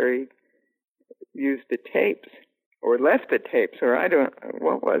did where he used the tapes, or left the tapes, or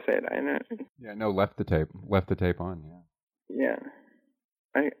what was it? I don't. Yeah, no, left the tape on, yeah. Yeah.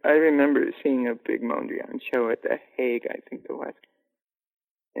 I remember seeing a big Mondrian show at The Hague, I think it was,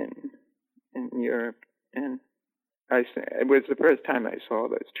 in Europe, and it was the first time I saw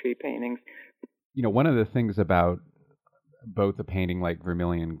those tree paintings. You know, one of the things about both a painting like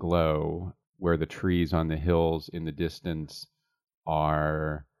Vermilion Glow, where the trees on the hills in the distance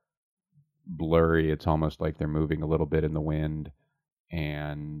are blurry, it's almost like they're moving a little bit in the wind,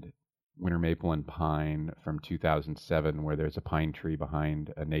 and Winter Maple and Pine from 2007, where there's a pine tree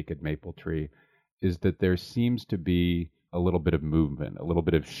behind a naked maple tree, is that there seems to be a little bit of movement, a little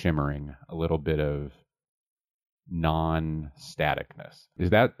bit of shimmering, a little bit of non-staticness. Is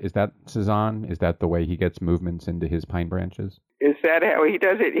that Cézanne? Is that the way he gets movements into his pine branches? Is that how he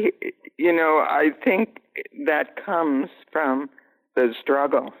does it? You know, I think that comes from the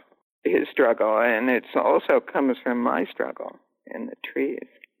struggle, his struggle, and it also comes from my struggle in the trees.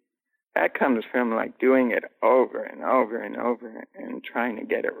 That comes from like doing it over and over and over and trying to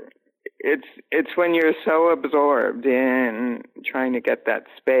get it. It's when you're so absorbed in trying to get that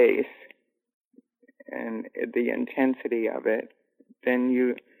space and the intensity of it, then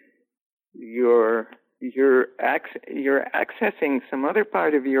you're accessing some other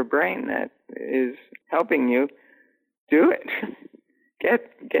part of your brain that is helping you do it.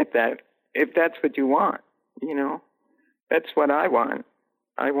 Get that, if that's what you want, you know. That's what I want.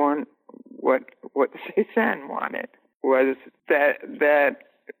 I want what Cézanne wanted, was that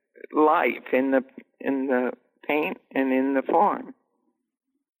life in the paint and in the form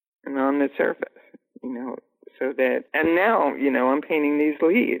and on the surface. You know, so that, and now, you know, I'm painting these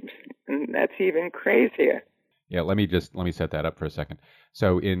leaves, and that's even crazier. Yeah, let me set that up for a second.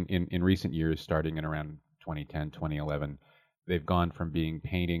 So in recent years, starting in around 2010, 2011, they've gone from being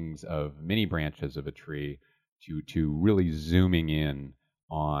paintings of many branches of a tree to really zooming in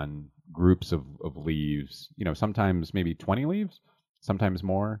on groups of leaves, you know, sometimes maybe 20 leaves, sometimes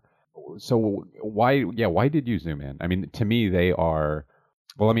more. So why did you zoom in? I mean, to me, they are.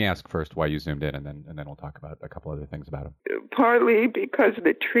 Well, let me ask first why you zoomed in, and then we'll talk about a couple other things about them. Partly because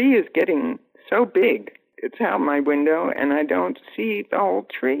the tree is getting so big. It's out my window, and I don't see the whole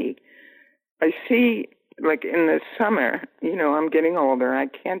tree. I see, like in the summer, I'm getting older. I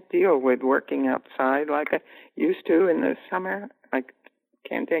can't deal with working outside like I used to in the summer. I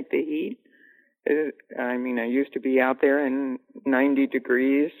can't take the heat. I used to be out there in 90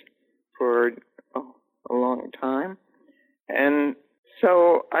 degrees for a long time. And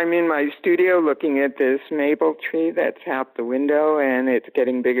so I'm in my studio looking at this maple tree that's out the window, and it's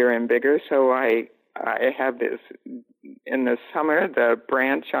getting bigger and bigger. So I have this, in the summer, the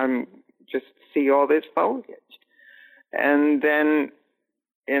branch, I'm just see all this foliage. And then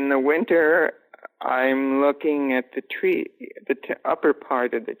in the winter, I'm looking at the tree, the upper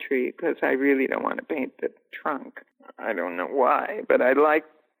part of the tree, because I really don't want to paint the trunk. I don't know why, but I like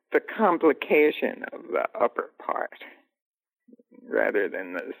the complication of the upper part rather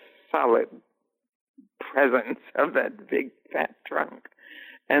than the solid presence of that big fat trunk.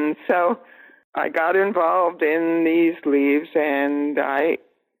 And so I got involved in these leaves, and I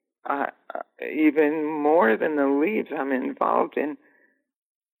even more than the leaves, I'm involved in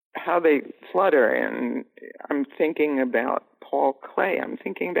how they flutter. And I'm thinking about Paul Klee. I'm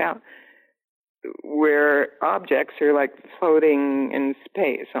thinking about where objects are like floating in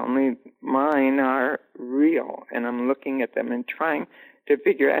space, only mine are real. And I'm looking at them and trying to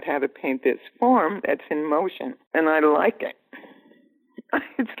figure out how to paint this form that's in motion. And I like it.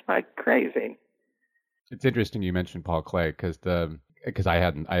 It's like crazy. It's interesting you mentioned Paul Klee because I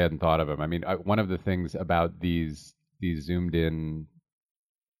hadn't thought of him. I mean, one of the things about these zoomed in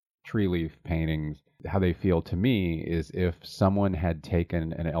tree leaf paintings, how they feel to me is if someone had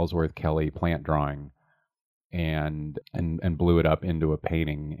taken an Ellsworth Kelly plant drawing and blew it up into a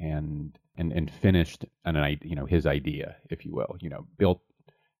painting and finished his idea, if you will, built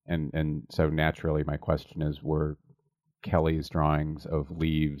and so naturally my question is, were Kelly's drawings of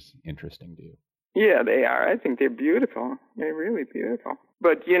leaves interesting to you? Yeah, they are. I think they're beautiful. They're really beautiful.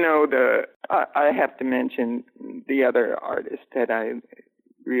 But, I have to mention the other artist that I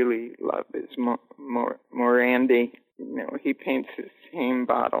really love is Morandi. He paints the same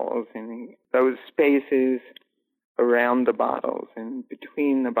bottles and those spaces around the bottles and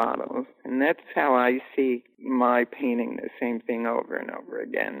between the bottles. And that's how I see my painting, the same thing over and over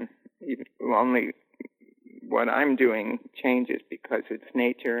again. Only what I'm doing changes because it's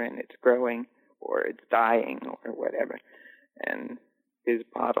nature and it's growing, or it's dying, or whatever. And his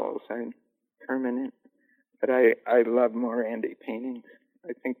bottles are permanent. But I love Morandi paintings.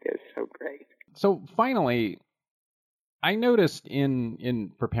 I think they're so great. So finally, I noticed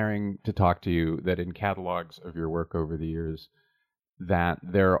in preparing to talk to you that in catalogs of your work over the years, that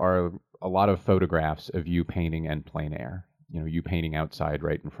there are a lot of photographs of you painting en plein air, you painting outside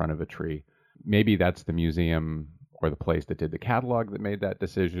right in front of a tree. Maybe that's the museum or the place that did the catalog that made that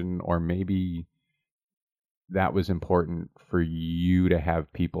decision, or maybe that was important for you to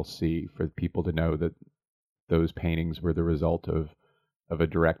have people see, for people to know that those paintings were the result of a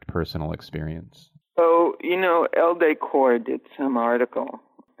direct personal experience. Oh, El Decor did some article,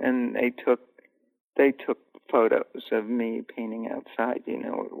 and they took photos of me painting outside. It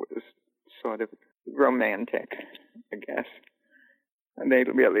was sort of romantic, I guess. And they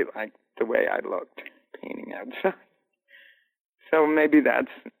really liked the way I looked painting outside. So maybe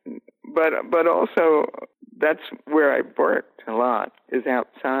but also that's where I worked a lot, is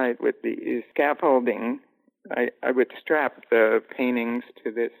outside with the scaffolding. I would strap the paintings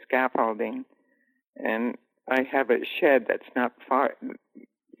to this scaffolding, and I have a shed that's not far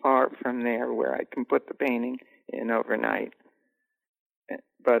from there where I can put the painting in overnight.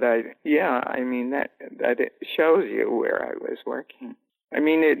 But that it shows you where I was working. I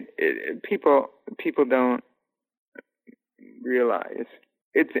mean, people don't realize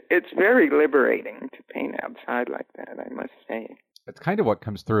it's very liberating to paint outside like that, I must say. It's kind of what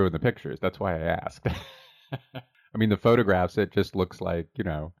comes through in the pictures. That's why I asked. I mean, the photographs, it just looks like,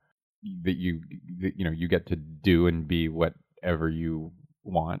 that you get to do and be whatever you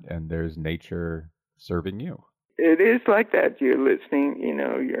want, and there's nature serving you. It is like that. You're listening,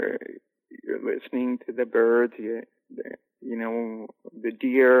 you're listening to the birds, the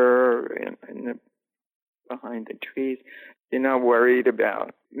deer and behind the trees. You're not worried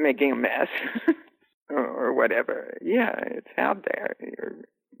about making a mess or whatever. Yeah, it's out there.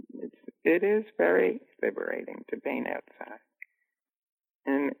 It is very liberating to paint outside.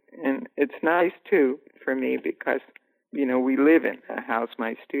 And it's nice, too, for me because, we live in a house.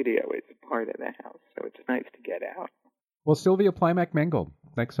 My studio is part of the house, so it's nice to get out. Well, Sylvia Plimack Mangold,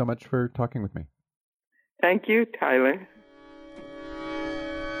 thanks so much for talking with me. Thank you, Tyler.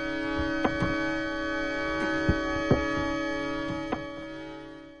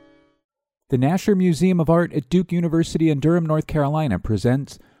 The Nasher Museum of Art at Duke University in Durham, North Carolina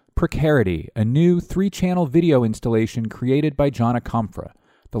presents Precarity, a new 3-channel video installation created by Jonna Comfra,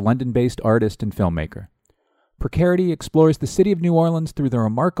 the London-based artist and filmmaker. Precarity explores the city of New Orleans through the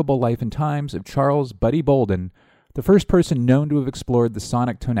remarkable life and times of Charles Buddy Bolden, the first person known to have explored the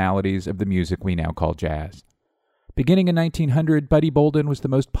sonic tonalities of the music we now call jazz. Beginning in 1900, Buddy Bolden was the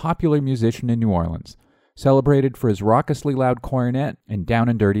most popular musician in New Orleans, celebrated for his raucously loud cornet and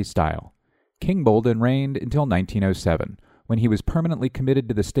down-and-dirty style. King Bolden reigned until 1907, when he was permanently committed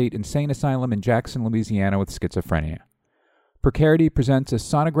to the state insane asylum in Jackson, Louisiana with schizophrenia. Precarity presents a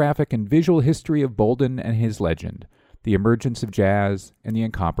sonographic and visual history of Bolden and his legend, the emergence of jazz, and the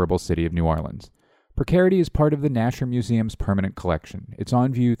incomparable city of New Orleans. Precarity is part of the Nasher Museum's permanent collection. It's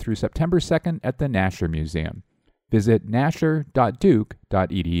on view through September 2nd at the Nasher Museum. Visit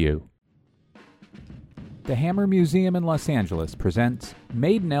nasher.duke.edu. The Hammer Museum in Los Angeles presents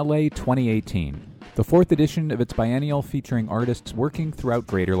Made in LA 2018, the 4th edition of its biennial featuring artists working throughout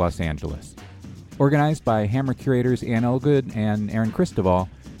Greater Los Angeles. Organized by Hammer curators Ann Elgood and Aaron Cristoval,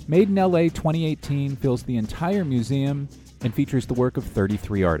 Made in LA 2018 fills the entire museum and features the work of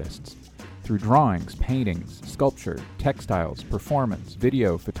 33 artists. Through drawings, paintings, sculpture, textiles, performance,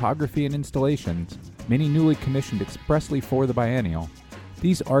 video, photography, and installations, many newly commissioned expressly for the biennial,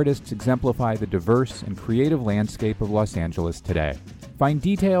 these artists exemplify the diverse and creative landscape of Los Angeles today. Find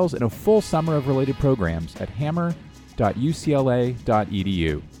details and a full summer of related programs at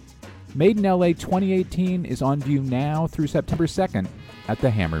hammer.ucla.edu. Made in LA 2018 is on view now through September 2nd at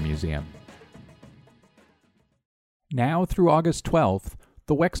the Hammer Museum. Now through August 12th,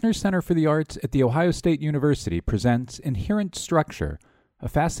 the Wexner Center for the Arts at The Ohio State University presents Inherent Structure, a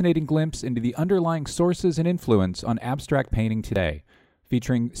fascinating glimpse into the underlying sources and influence on abstract painting today,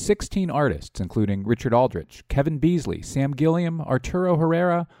 featuring 16 artists, including Richard Aldrich, Kevin Beasley, Sam Gilliam, Arturo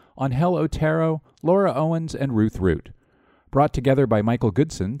Herrera, Angel Otero, Laura Owens, and Ruth Root. Brought together by Michael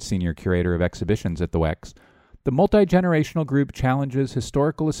Goodson, Senior Curator of Exhibitions at the Wex, the multi-generational group challenges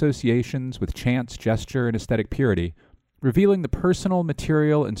historical associations with chance, gesture, and aesthetic purity, revealing the personal,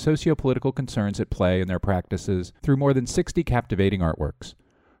 material, and socio-political concerns at play in their practices through more than 60 captivating artworks.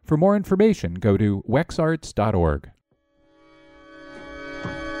 For more information, go to wexarts.org.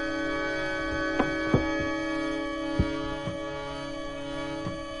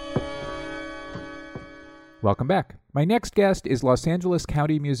 Welcome back. My next guest is Los Angeles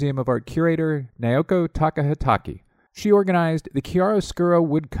County Museum of Art curator Naoko Takahatake. She organized the chiaroscuro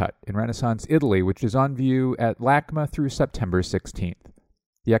woodcut in Renaissance Italy, which is on view at LACMA through September 16th.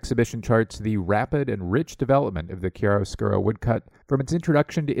 The exhibition charts the rapid and rich development of the chiaroscuro woodcut from its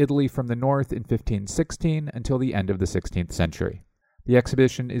introduction to Italy from the north in 1516 until the end of the 16th century. The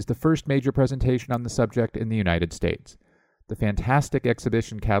exhibition is the first major presentation on the subject in the United States. The fantastic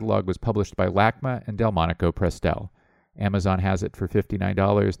exhibition catalog was published by LACMA and Delmonico Prestel. Amazon has it for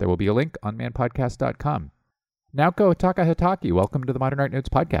 $59. There will be a link on manpodcast.com. Naoko Takahatake, welcome to the Modern Art Notes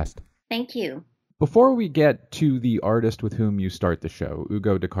podcast. Thank you. Before we get to the artist with whom you start the show,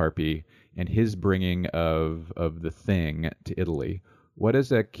 Ugo De Carpi, and his bringing of the thing to Italy, what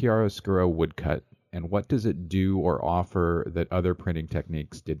is a chiaroscuro woodcut, and what does it do or offer that other printing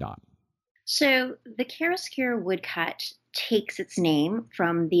techniques did not? So the chiaroscuro woodcut takes its name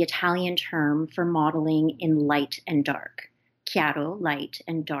from the Italian term for modeling in light and dark. Chiaro, light,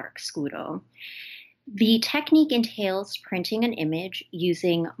 and dark, scuro. The technique entails printing an image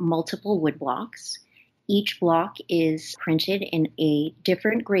using multiple wood blocks. Each block is printed in a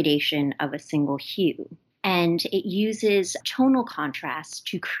different gradation of a single hue, and it uses tonal contrast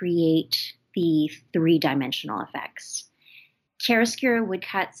to create the three-dimensional effects. Chiaroscuro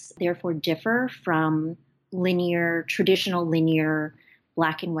woodcuts therefore differ from traditional linear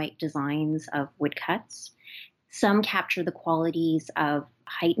black and white designs of woodcuts. Some capture the qualities of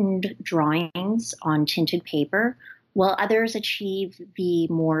heightened drawings on tinted paper, while others achieve the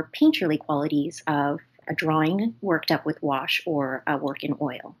more painterly qualities of a drawing worked up with wash or a work in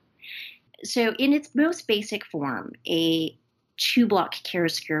oil. So in its most basic form, a two-block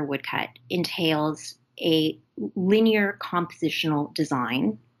chiaroscuro woodcut entails a linear compositional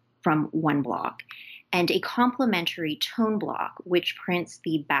design from one block and a complementary tone block which prints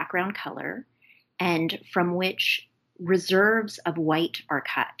the background color and from which reserves of white are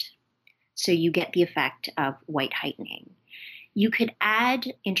cut. So you get the effect of white heightening. You could add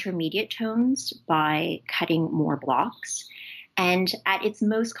intermediate tones by cutting more blocks, And at its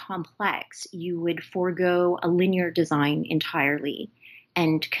most complex, you would forego a linear design entirely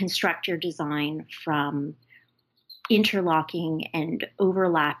and construct your design from interlocking and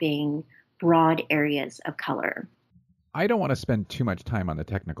overlapping broad areas of color. I don't want to spend too much time on the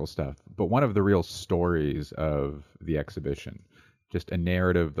technical stuff, but one of the real stories of the exhibition, just a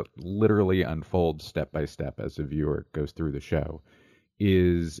narrative that literally unfolds step by step as the viewer goes through the show,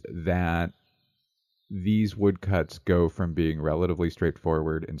 is that these woodcuts go from being relatively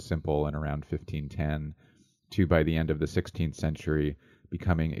straightforward and simple in around 1510 to, by the end of the 16th century,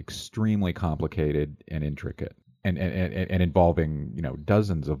 becoming extremely complicated and intricate and involving,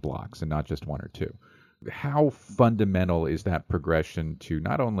 dozens of blocks and not just one or two. How fundamental is that progression to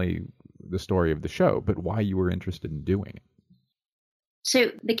not only the story of the show, but why you were interested in doing it?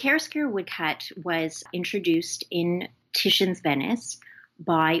 So the chiaroscuro woodcut was introduced in Titian's Venice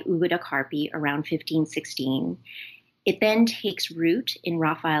by Ugo da Carpi around 1516. It then takes root in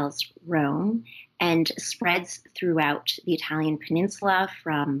Raphael's Rome and spreads throughout the Italian peninsula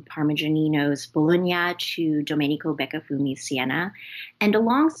from Parmigianino's Bologna to Domenico Beccafumi's Siena. And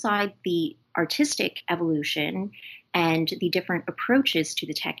alongside the artistic evolution and the different approaches to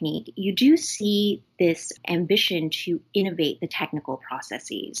the technique, you do see this ambition to innovate the technical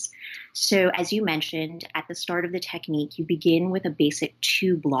processes. So as you mentioned, at the start of the technique, you begin with a basic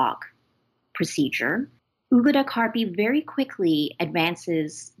 2-block procedure. Ugo da Carpi very quickly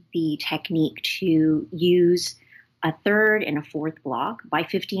advances the technique to use a 3rd and a 4th block. By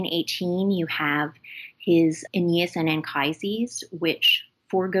 1518, you have his Aeneas and Anchises, which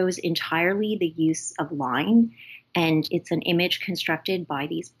foregoes entirely the use of line, and it's an image constructed by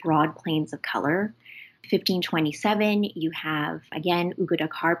these broad planes of color. 1527, you have, again, Ugo da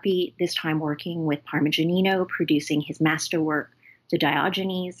Carpi, this time working with Parmigianino, producing his masterwork, the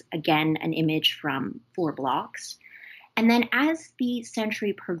Diogenes, again, an image from 4 blocks. And then as the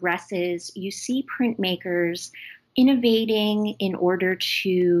century progresses, you see printmakers innovating in order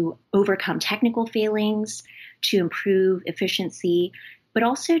to overcome technical failings, to improve efficiency, but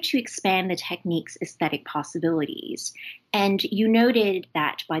also to expand the technique's aesthetic possibilities. And you noted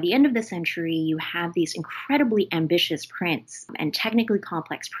that by the end of the century, you have these incredibly ambitious prints and technically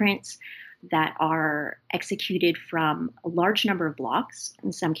complex prints that are executed from a large number of blocks,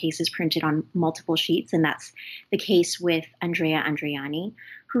 in some cases printed on multiple sheets, and that's the case with Andrea Andreani,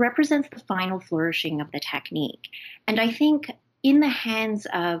 who represents the final flourishing of the technique. And I think in the hands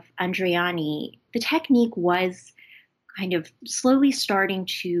of Andreani, the technique was kind of slowly starting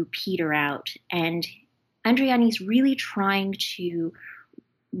to peter out, and Andreani's really trying to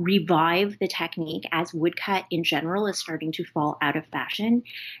revive the technique as woodcut in general is starting to fall out of fashion.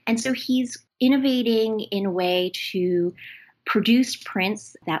 And so he's innovating in a way to produce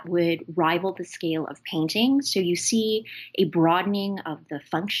prints that would rival the scale of painting. So you see a broadening of the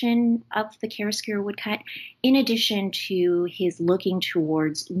function of the chiaroscuro woodcut, in addition to his looking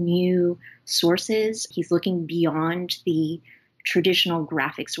towards new sources. He's looking beyond the traditional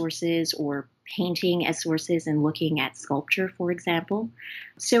graphic sources or painting as sources and looking at sculpture, for example.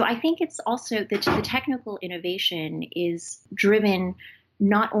 So I think it's also the technical innovation is driven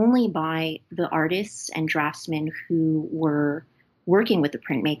not only by the artists and draftsmen who were working with the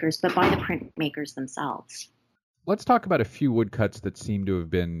printmakers, but by the printmakers themselves. Let's talk about a few woodcuts that seem to have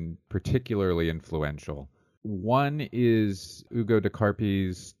been particularly influential. One is Ugo da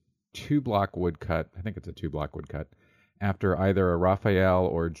Carpi's 2-block woodcut. I think it's a 2-block woodcut after either a Raphael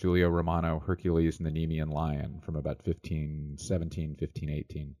or Giulio Romano Hercules and the Nemean Lion from about 1517,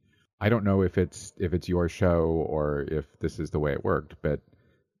 1518. I don't know if it's your show or if this is the way it worked, but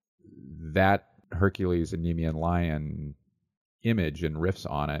that Hercules and Nemean Lion image and riffs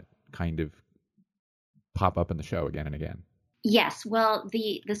on it kind of pop up in the show again and again. Yes, well,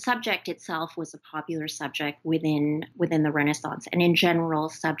 the subject itself was a popular subject within the Renaissance, and in general,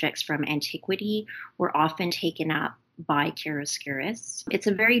 subjects from antiquity were often taken up by chiaroscurists. It's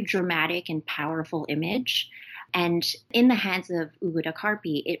a very dramatic and powerful image, and in the hands of Ugo da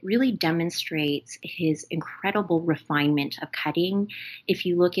Carpi, it really demonstrates his incredible refinement of cutting. If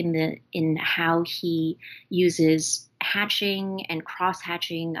you look in how he uses hatching and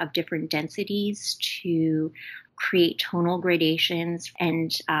cross-hatching of different densities to create tonal gradations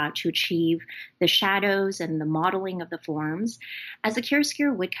and to achieve the shadows and the modeling of the forms. As a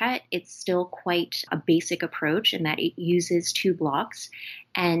chiaroscuro woodcut, it's still quite a basic approach in that it uses 2 blocks,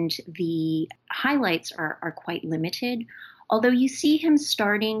 and the highlights are quite limited. Although you see him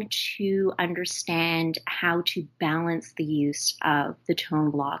starting to understand how to balance the use of the tone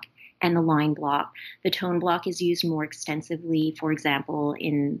block and the line block. The tone block is used more extensively, for example,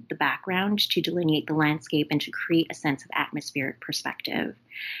 in the background to delineate the landscape and to create a sense of atmospheric perspective.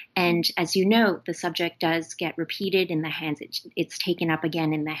 And as you note, the subject does get repeated in the hands. It's taken up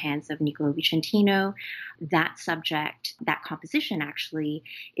again in the hands of Niccolo Vicentino. That subject, that composition actually,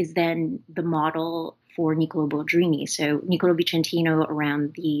 is then the model for Niccolo Boldrini. So Niccolo Vicentino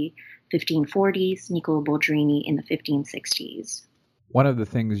around the 1540s, Niccolo Boldrini in the 1560s. One of the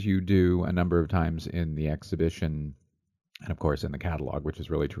things you do a number of times in the exhibition, and of course in the catalog, which is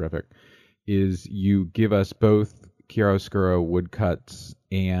really terrific, is you give us both chiaroscuro woodcuts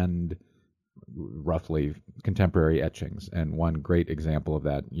and roughly contemporary etchings. And one great example of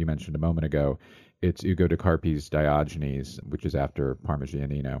that you mentioned a moment ago, it's Ugo de Carpi's Diogenes, which is after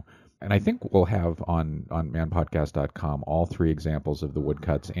Parmigianino. And I think we'll have on manpodcast.com all three examples of the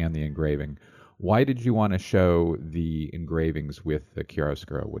woodcuts and the engraving. Why did you want to show the engravings with the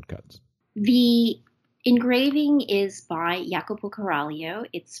chiaroscuro woodcuts? The engraving is by Jacopo Caraglio.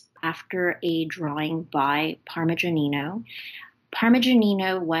 It's after a drawing by Parmigianino.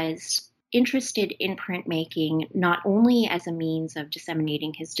 Parmigianino was interested in printmaking not only as a means of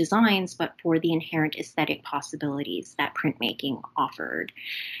disseminating his designs, but for the inherent aesthetic possibilities that printmaking offered.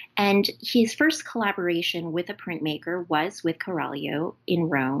 And his first collaboration with a printmaker was with Caraglio in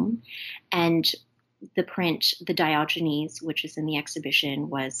Rome. And the print, the Diogenes, which is in the exhibition,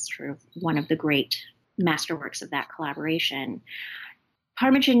 was sort of one of the great masterworks of that collaboration.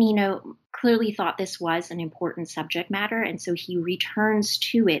 Parmigianino clearly thought this was an important subject matter, and so he returns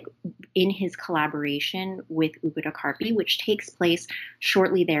to it in his collaboration with Ugo de Carpi, which takes place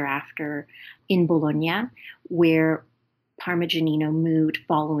shortly thereafter in Bologna, where Parmigianino moved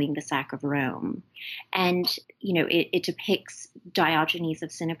following the sack of Rome. And, it depicts Diogenes of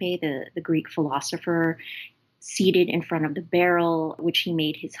Sinope, the Greek philosopher, seated in front of the barrel, which he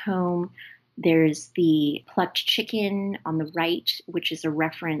made his home. There's the plucked chicken on the right, which is a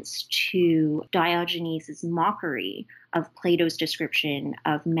reference to Diogenes' mockery of Plato's description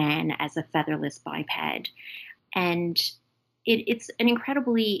of man as a featherless biped. And it's an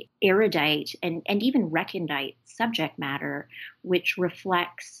incredibly erudite and even recondite subject matter, which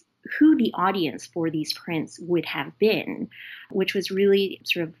reflects who the audience for these prints would have been, which was really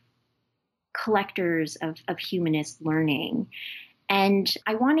sort of collectors of humanist learning. And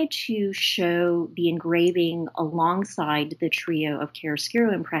I wanted to show the engraving alongside the trio of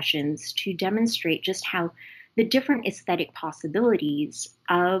chiaroscuro impressions to demonstrate just how the different aesthetic possibilities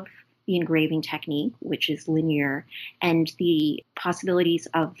of the engraving technique, which is linear, and the possibilities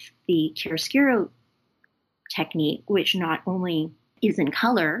of the chiaroscuro technique, which not only is in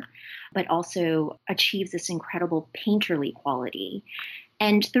color, but also achieves this incredible painterly quality.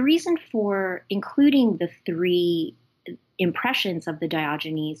 And the reason for including the three impressions of the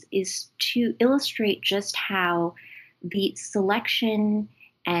Diogenes is to illustrate just how the selection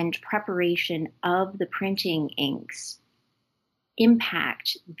and preparation of the printing inks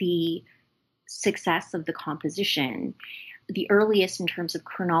impact the success of the composition. The earliest in terms of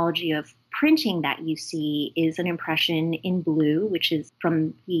chronology of printing that you see is an impression in blue, which is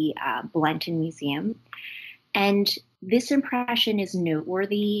from the Blenton Museum. And this impression is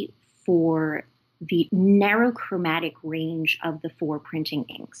noteworthy for the narrow chromatic range of the four printing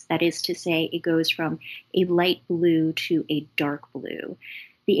inks. That is to say, it goes from a light blue to a dark blue.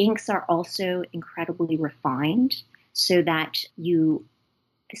 The inks are also incredibly refined so that you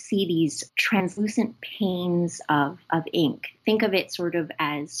see these translucent panes of ink. Think of it sort of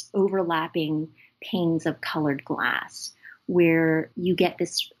as overlapping panes of colored glass, where you get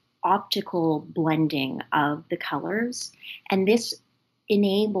this optical blending of the colors. And this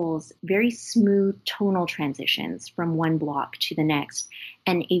enables very smooth tonal transitions from one block to the next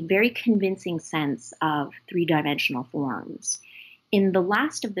and a very convincing sense of three-dimensional forms. In the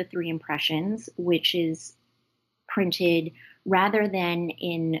last of the three impressions, which is printed rather than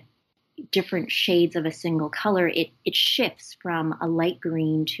in different shades of a single color, it shifts from a light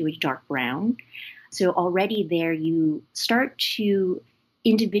green to a dark brown. So already there you start to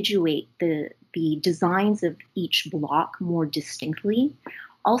individuate the designs of each block more distinctly,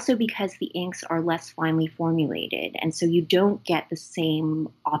 also because the inks are less finely formulated, and so you don't get the same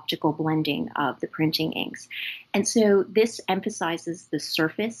optical blending of the printing inks. And so this emphasizes the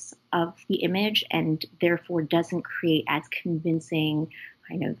surface of the image and therefore doesn't create as convincing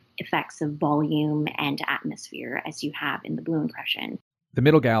kind of effects of volume and atmosphere as you have in the blue impression. The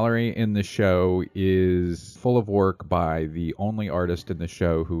middle gallery in the show is full of work by the only artist in the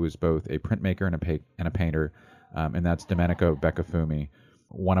show who is both a printmaker and a painter, and that's Domenico Beccafumi.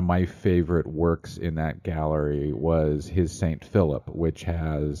 One of my favorite works in that gallery was his St. Philip, which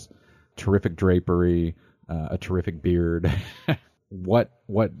has terrific drapery, a terrific beard.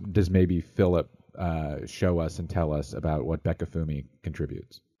 What does maybe Philip show us and tell us about what Beccafumi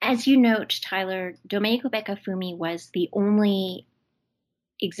contributes? As you note, Tyler, Domenico Beccafumi was the only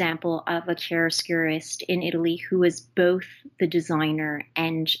example of a chiaroscurist in Italy who was both the designer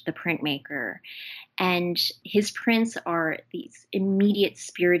and the printmaker. And his prints are these immediate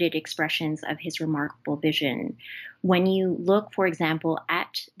spirited expressions of his remarkable vision. When you look, for example,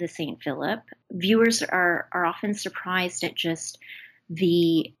 at the St. Philip, viewers are often surprised at just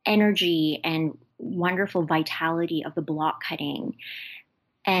the energy and wonderful vitality of the block cutting.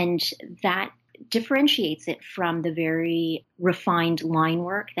 And that differentiates it from the very refined line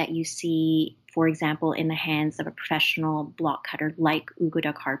work that you see, for example, in the hands of a professional block cutter like Ugo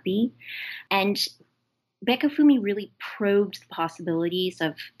da Carpi. And Beccafumi really probed the possibilities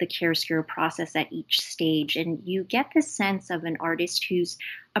of the chiaroscuro process at each stage, and you get the sense of an artist who's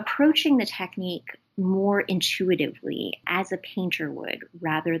approaching the technique more intuitively as a painter would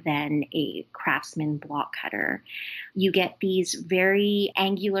rather than a craftsman block cutter. You get these very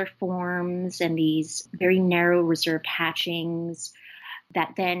angular forms and these very narrow reserved hatchings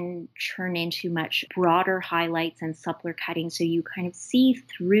that then turn into much broader highlights and suppler cutting. So you kind of see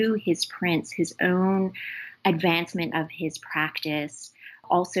through his prints his own advancement of his practice,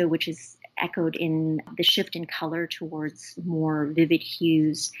 also which is echoed in the shift in color towards more vivid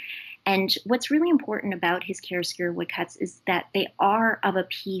hues. And what's really important about his chiaroscuro woodcuts is that they are of a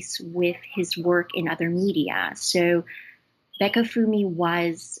piece with his work in other media. So Beccafumi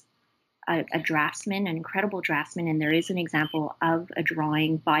was a draftsman, an incredible draftsman, and there is an example of a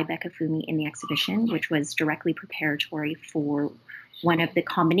drawing by Beccafumi in the exhibition, which was directly preparatory for one of the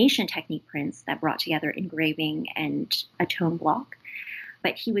combination technique prints that brought together engraving and a tone block.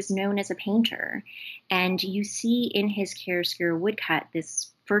 But he was known as a painter. And you see in his chiaroscuro woodcut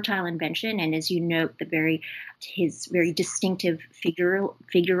this fertile invention, and as you note, his very distinctive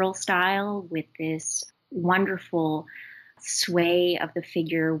figural style with this wonderful sway of the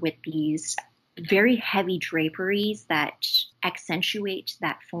figure with these very heavy draperies that accentuate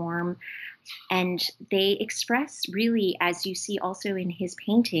that form. And they express really, as you see also in his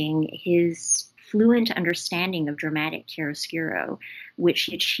painting, his fluent understanding of dramatic chiaroscuro, which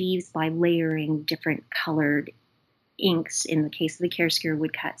he achieves by layering different colored inks in the case of the chiaroscuro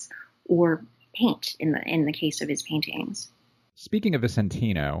woodcuts, or paint in the case of his paintings. Speaking of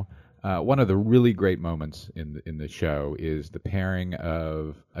Vicentino, one of the really great moments in the show is the pairing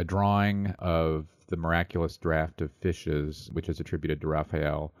of a drawing of the miraculous draft of fishes, which is attributed to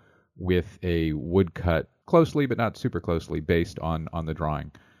Raphael, with a woodcut closely, but not super closely, based on the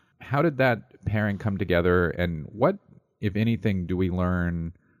drawing. How did that pairing come together, and what, if anything, do we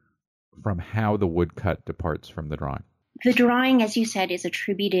learn from how the woodcut departs from the drawing? The drawing, as you said, is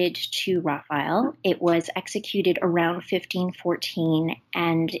attributed to Raphael. It was executed around 1514,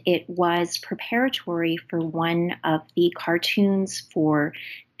 and it was preparatory for one of the cartoons for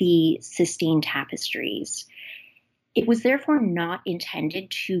the Sistine tapestries. It was therefore not intended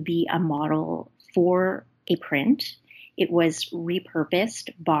to be a model for a print. It was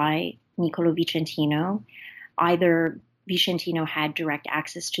repurposed by Niccolo Vicentino. Either Vicentino had direct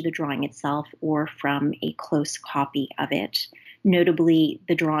access to the drawing itself or from a close copy of it. Notably,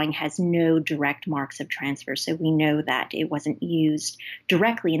 the drawing has no direct marks of transfer, so we know that it wasn't used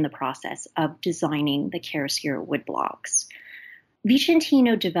directly in the process of designing the chiaroscuro woodblocks.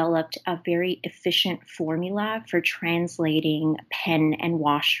 Vicentino developed a very efficient formula for translating pen and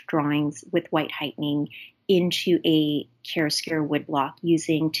wash drawings with white heightening into a chiaroscuro woodblock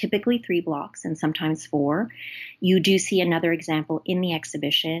using typically 3 blocks and sometimes 4. You do see another example in the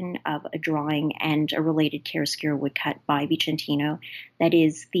exhibition of a drawing and a related chiaroscuro woodcut by Vicentino. That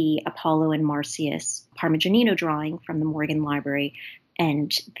is the Apollo and Marsyas Parmigianino drawing from the Morgan Library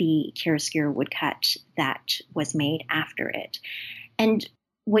and the chiaroscuro woodcut that was made after it. And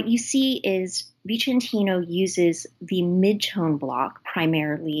what you see is Vicentino uses the mid-tone block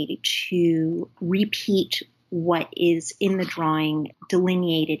primarily to repeat what is in the drawing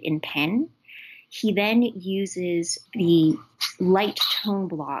delineated in pen. He then uses the light tone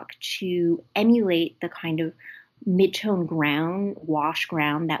block to emulate the kind of mid-tone ground, wash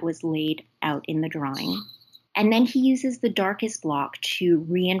ground that was laid out in the drawing. And then he uses the darkest block to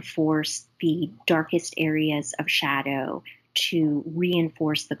reinforce the darkest areas of shadow, to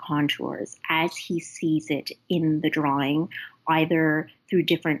reinforce the contours as he sees it in the drawing, either through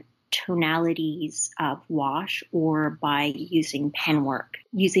different tonalities of wash or by using pen work,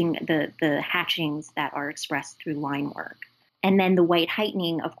 using the hatchings that are expressed through line work. And then the white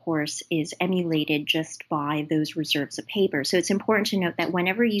heightening, of course, is emulated just by those reserves of paper. So it's important to note that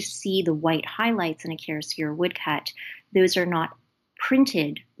whenever you see the white highlights in a chiaroscuro woodcut, those are not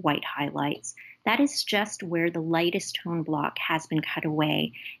printed white highlights. That is just where the lightest tone block has been cut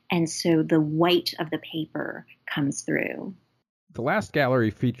away, and so the white of the paper comes through. The last gallery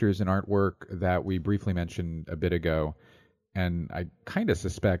features an artwork that we briefly mentioned a bit ago, and I kind of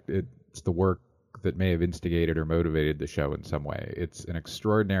suspect it's the work that may have instigated or motivated the show in some way. It's An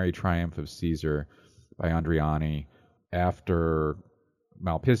Extraordinary Triumph of Caesar by Andreani after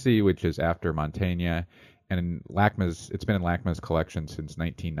Malpisi, which is after Mantegna, and it's been in LACMA's collection since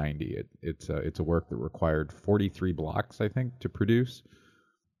 1990. It's a work that required 43 blocks, I think, to produce.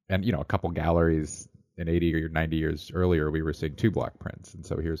 And, a couple galleries in 80 or 90 years earlier, we were seeing 2-block prints. And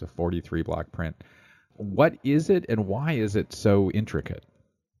so here's a 43-block print. What is it and why is it so intricate?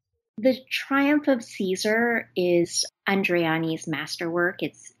 The Triumph of Caesar is Andreani's masterwork.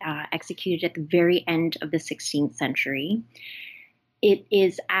 It's executed at the very end of the 16th century. It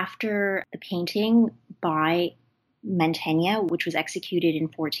is after the painting by Mantegna, which was executed in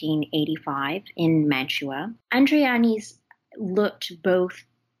 1485 in Mantua. Andreani's looked both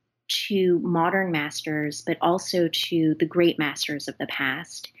to modern masters, but also to the great masters of the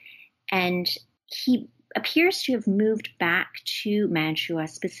past. And he appears to have moved back to Mantua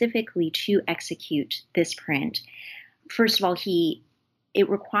specifically to execute this print. First of all, it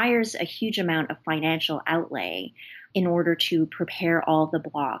requires a huge amount of financial outlay in order to prepare all the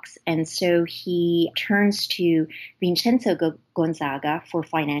blocks. And so he turns to Vincenzo Gonzaga for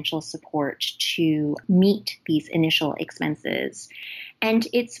financial support to meet these initial expenses. And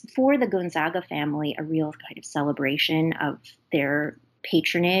it's for the Gonzaga family a real kind of celebration of their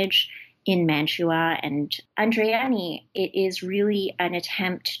patronage in Mantua. And Andreani, it is really an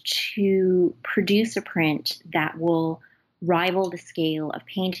attempt to produce a print that will rival the scale of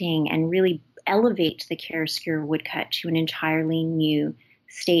painting and really elevate the chiaroscuro woodcut to an entirely new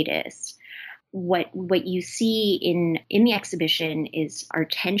status. What you see in the exhibition are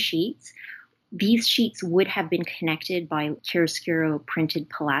 10 sheets. These sheets would have been connected by chiaroscuro printed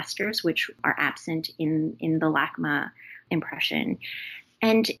pilasters, which are absent in the LACMA impression.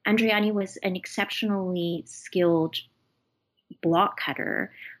 And Andreani was an exceptionally skilled block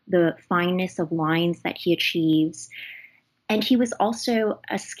cutter, the fineness of lines that he achieves. And he was also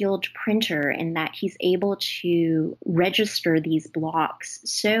a skilled printer in that he's able to register these blocks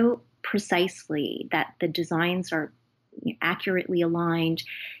so precisely that the designs are accurately aligned.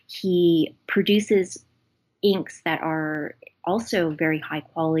 He produces inks that are also very high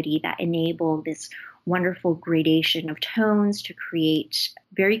quality that enable this wonderful gradation of tones to create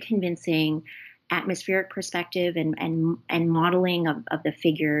very convincing atmospheric perspective and modeling of the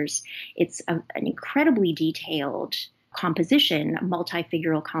figures. It's an incredibly detailed composition, a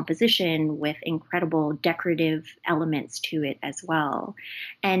multi-figural composition with incredible decorative elements to it as well.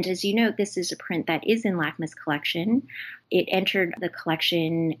 And as you know, this is a print that is in LACMA's collection. It entered the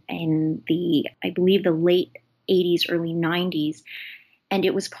collection in I believe the late 80s, early 90s. And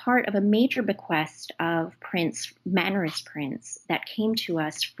it was part of a major bequest of prints, Mannerist prints, that came to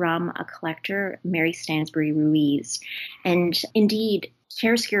us from a collector, Mary Stansbury Ruiz. And indeed,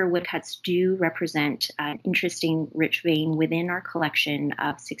 chiaroscuro woodcuts do represent an interesting, rich vein within our collection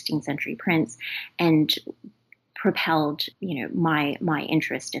of 16th century prints and propelled, my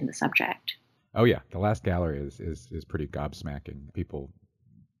interest in the subject. Oh yeah, the last gallery is pretty gobsmacking. People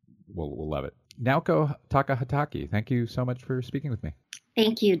will love it. Naoko Takahatake, thank you so much for speaking with me.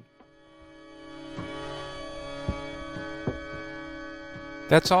 Thank you.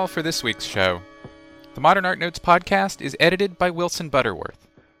 That's all for this week's show. The Modern Art Notes podcast is edited by Wilson Butterworth.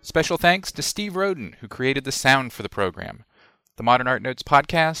 Special thanks to Steve Roden, who created the sound for the program. The Modern Art Notes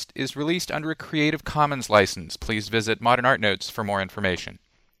podcast is released under a Creative Commons license. Please visit Modern Art Notes for more information.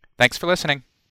 Thanks for listening.